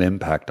really had an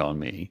impact on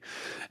me.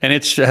 And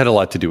it had a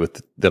lot to do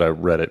with that I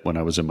read it when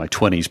I was in my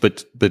 20s.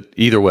 But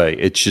either way,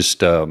 it's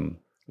just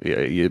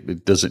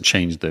it doesn't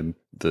change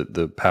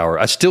the power.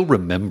 I still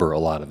remember a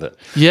lot of it.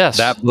 Yes.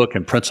 That book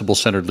and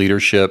Principle-Centered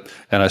Leadership,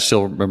 and I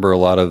still remember a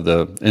lot of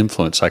the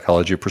Influence,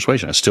 Psychology of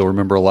Persuasion. I still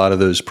remember a lot of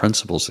those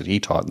principles that he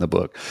taught in the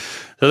book.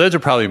 So those are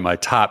probably my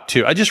top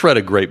two. I just read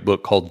a great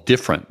book called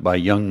Different by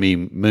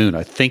Youngmi Moon,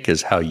 I think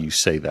is how you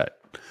say that,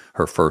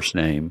 her first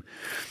name.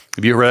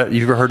 Have you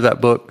ever heard of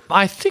that book?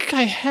 I think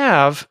I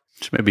have.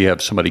 Maybe you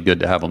have somebody good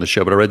to have on the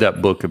show, but I read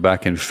that book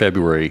back in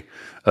February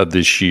of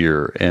this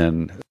year,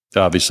 and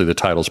obviously the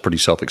title's pretty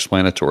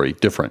self-explanatory,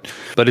 Different.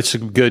 But it's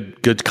some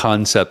good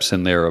concepts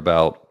in there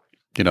about,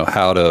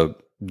 how to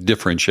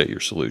differentiate your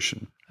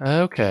solution.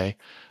 Okay.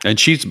 And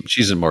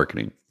she's in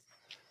marketing.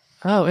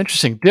 Oh,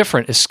 interesting.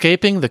 Different.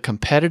 Escaping the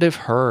competitive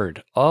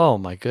herd. Oh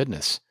my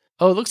goodness.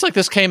 Oh, it looks like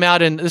this came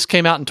out in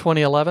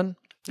 2011.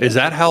 Is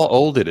that how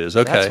old it is?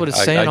 Okay. That's what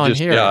it's saying on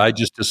here. Yeah, I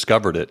just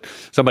discovered it.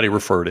 Somebody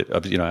referred it.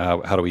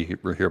 How do we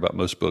hear about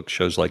most books,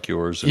 shows like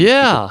yours? And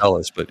people tell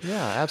us, but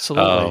yeah,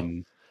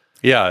 absolutely.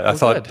 I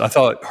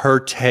thought her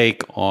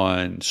take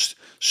on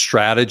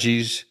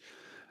strategies,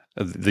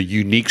 the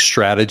unique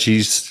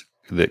strategies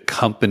that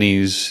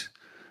companies,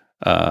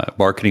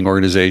 marketing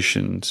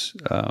organizations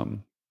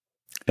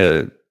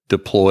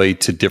deploy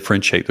to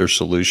differentiate their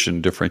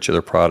solution, differentiate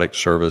their product,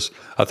 service,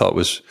 I thought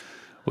was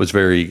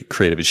very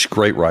creative. She's a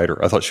great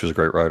writer. I thought she was a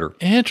great writer.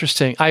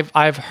 Interesting.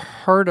 I've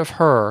heard of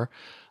her.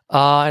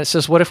 It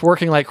says, what if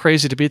working like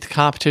crazy to beat the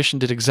competition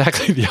did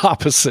exactly the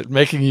opposite,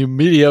 making you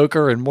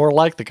mediocre and more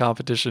like the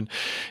competition?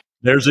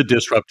 There's a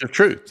disruptive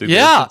truth.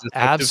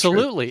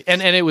 Absolutely.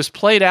 And it was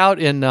played out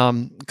in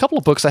a couple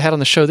of books I had on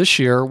the show this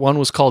year. One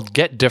was called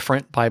Get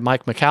Different by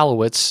Mike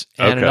Michalowicz,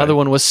 and another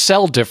one was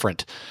Sell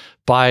Different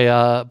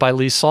by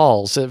Lee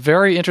Sauls.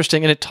 Very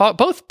interesting. And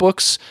both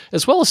books,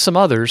 as well as some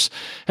others,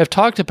 have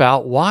talked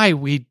about why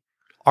we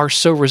are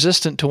so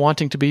resistant to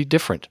wanting to be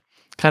different.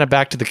 Kind of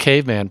back to the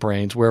caveman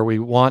brains, where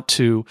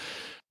we're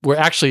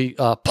actually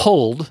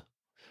pulled,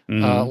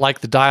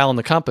 like the dial and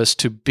the compass,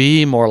 to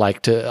be more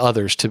like to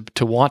others,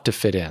 to want to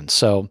fit in.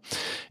 So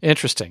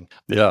interesting.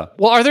 Yeah.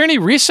 Well, are there any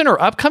recent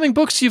or upcoming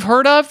books you've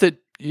heard of that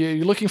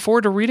you're looking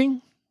forward to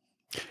reading?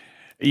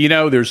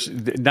 There's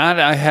not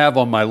I have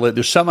on my list.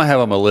 There's some I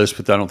have on my list,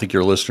 but I don't think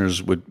your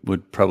listeners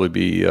would probably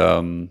be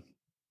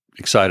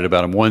excited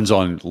about them. One's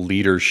on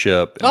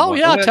leadership.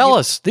 Tell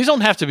us. These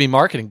don't have to be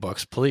marketing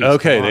books, please.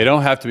 Okay, they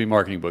don't have to be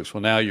marketing books. Well,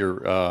 now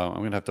I'm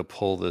going to have to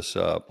pull this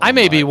up. I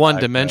may be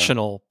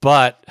one-dimensional,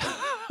 but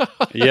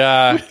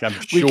yeah, I'm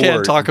sure. We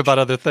can't talk about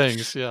other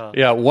things. Yeah.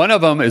 Yeah, one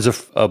of them is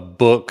a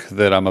book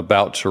that I'm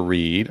about to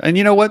read. And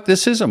you know what?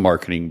 This is a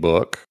marketing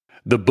book.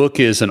 The book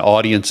is An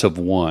Audience of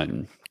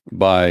One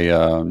by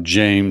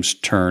Jamie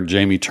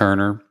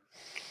Turner.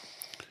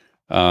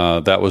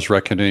 That was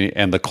recommended,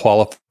 and The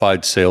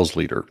Qualified Sales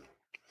Leader.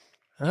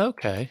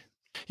 Okay.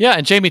 Yeah,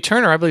 and Jamie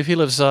Turner, I believe he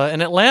lives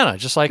in Atlanta,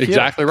 just like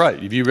Exactly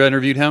right. Have you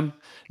interviewed him?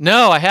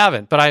 No, I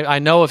haven't, but I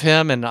know of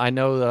him, and I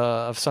know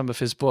of some of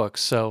his books.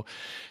 So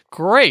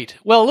great.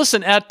 Well,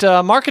 listen, at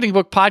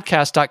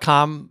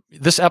marketingbookpodcast.com,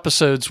 this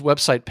episode's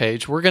website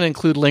page, we're going to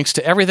include links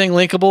to everything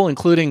linkable,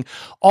 including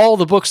all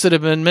the books that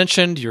have been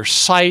mentioned, your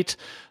site,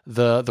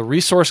 the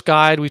resource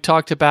guide we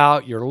talked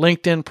about, your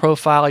LinkedIn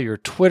profile, your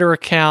Twitter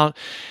account.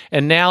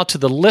 And now to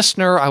the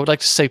listener, I would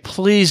like to say,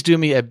 please do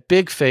me a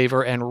big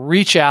favor and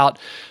reach out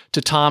to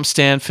Tom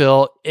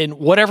Stanfill in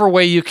whatever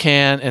way you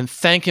can and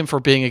thank him for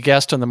being a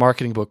guest on the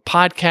Marketing Book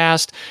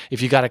Podcast.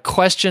 If you got a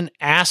question,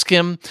 ask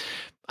him.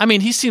 I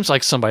mean, he seems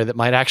like somebody that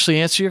might actually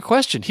answer your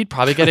question. He'd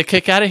probably get a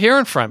kick out of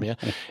hearing from you.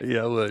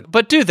 Yeah, I would.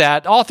 But do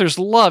that. Authors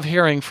love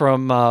hearing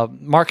from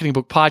Marketing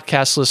Book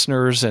Podcast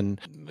listeners, and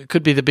it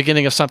could be the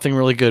beginning of something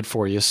really good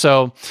for you.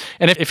 So,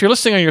 and if you're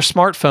listening on your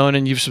smartphone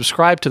and you've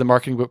subscribed to the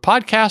Marketing Book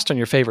Podcast on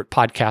your favorite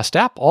podcast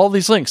app, all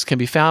these links can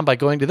be found by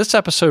going to this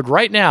episode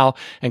right now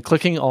and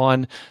clicking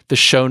on the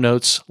show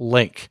notes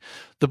link.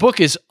 The book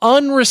is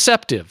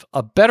Unreceptive,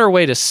 A Better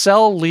Way to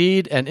Sell,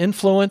 Lead, and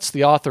Influence.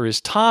 The author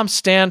is Tom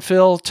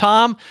Stanfill.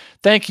 Tom,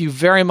 thank you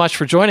very much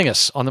for joining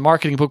us on the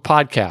Marketing Book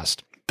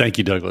Podcast. Thank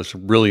you, Douglas.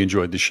 Really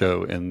enjoyed the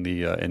show and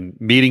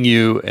and meeting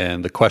you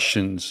and the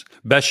questions.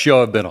 Best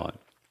show I've been on.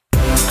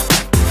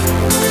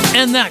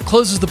 And that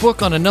closes the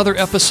book on another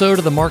episode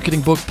of the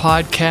Marketing Book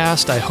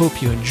Podcast. I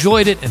hope you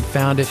enjoyed it and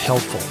found it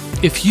helpful.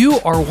 If you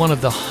are one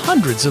of the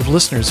hundreds of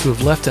listeners who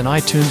have left an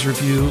iTunes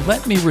review,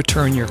 let me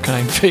return your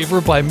kind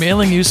favor by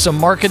mailing you some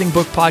Marketing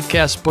Book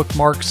Podcast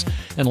bookmarks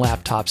and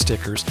laptop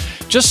stickers.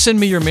 Just send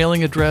me your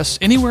mailing address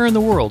anywhere in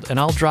the world, and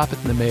I'll drop it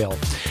in the mail.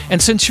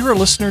 And since you're a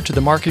listener to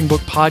the Marketing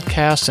Book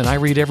Podcast and I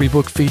read every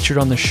book featured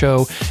on the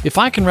show, if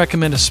I can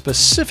recommend a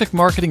specific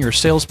marketing or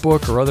sales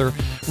book or other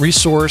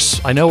resource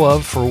I know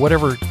of for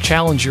whatever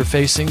challenge you're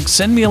facing,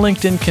 send me a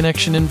LinkedIn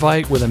connection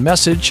invite with a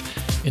message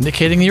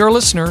indicating you're a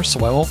listener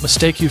so I won't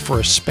mistake you for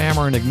a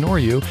spammer and ignore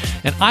you,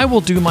 and I will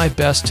do my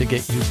best to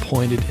get you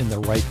pointed in the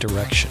right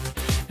direction.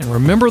 And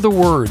remember the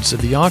words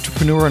of the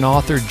entrepreneur and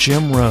author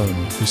Jim Rohn,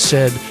 who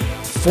said,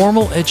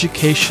 "Formal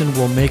education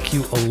will make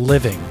you a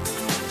living.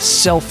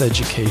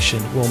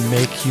 Self-education will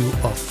make you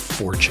a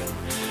fortune."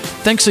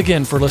 Thanks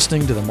again for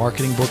listening to the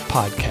Marketing Book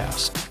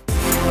Podcast.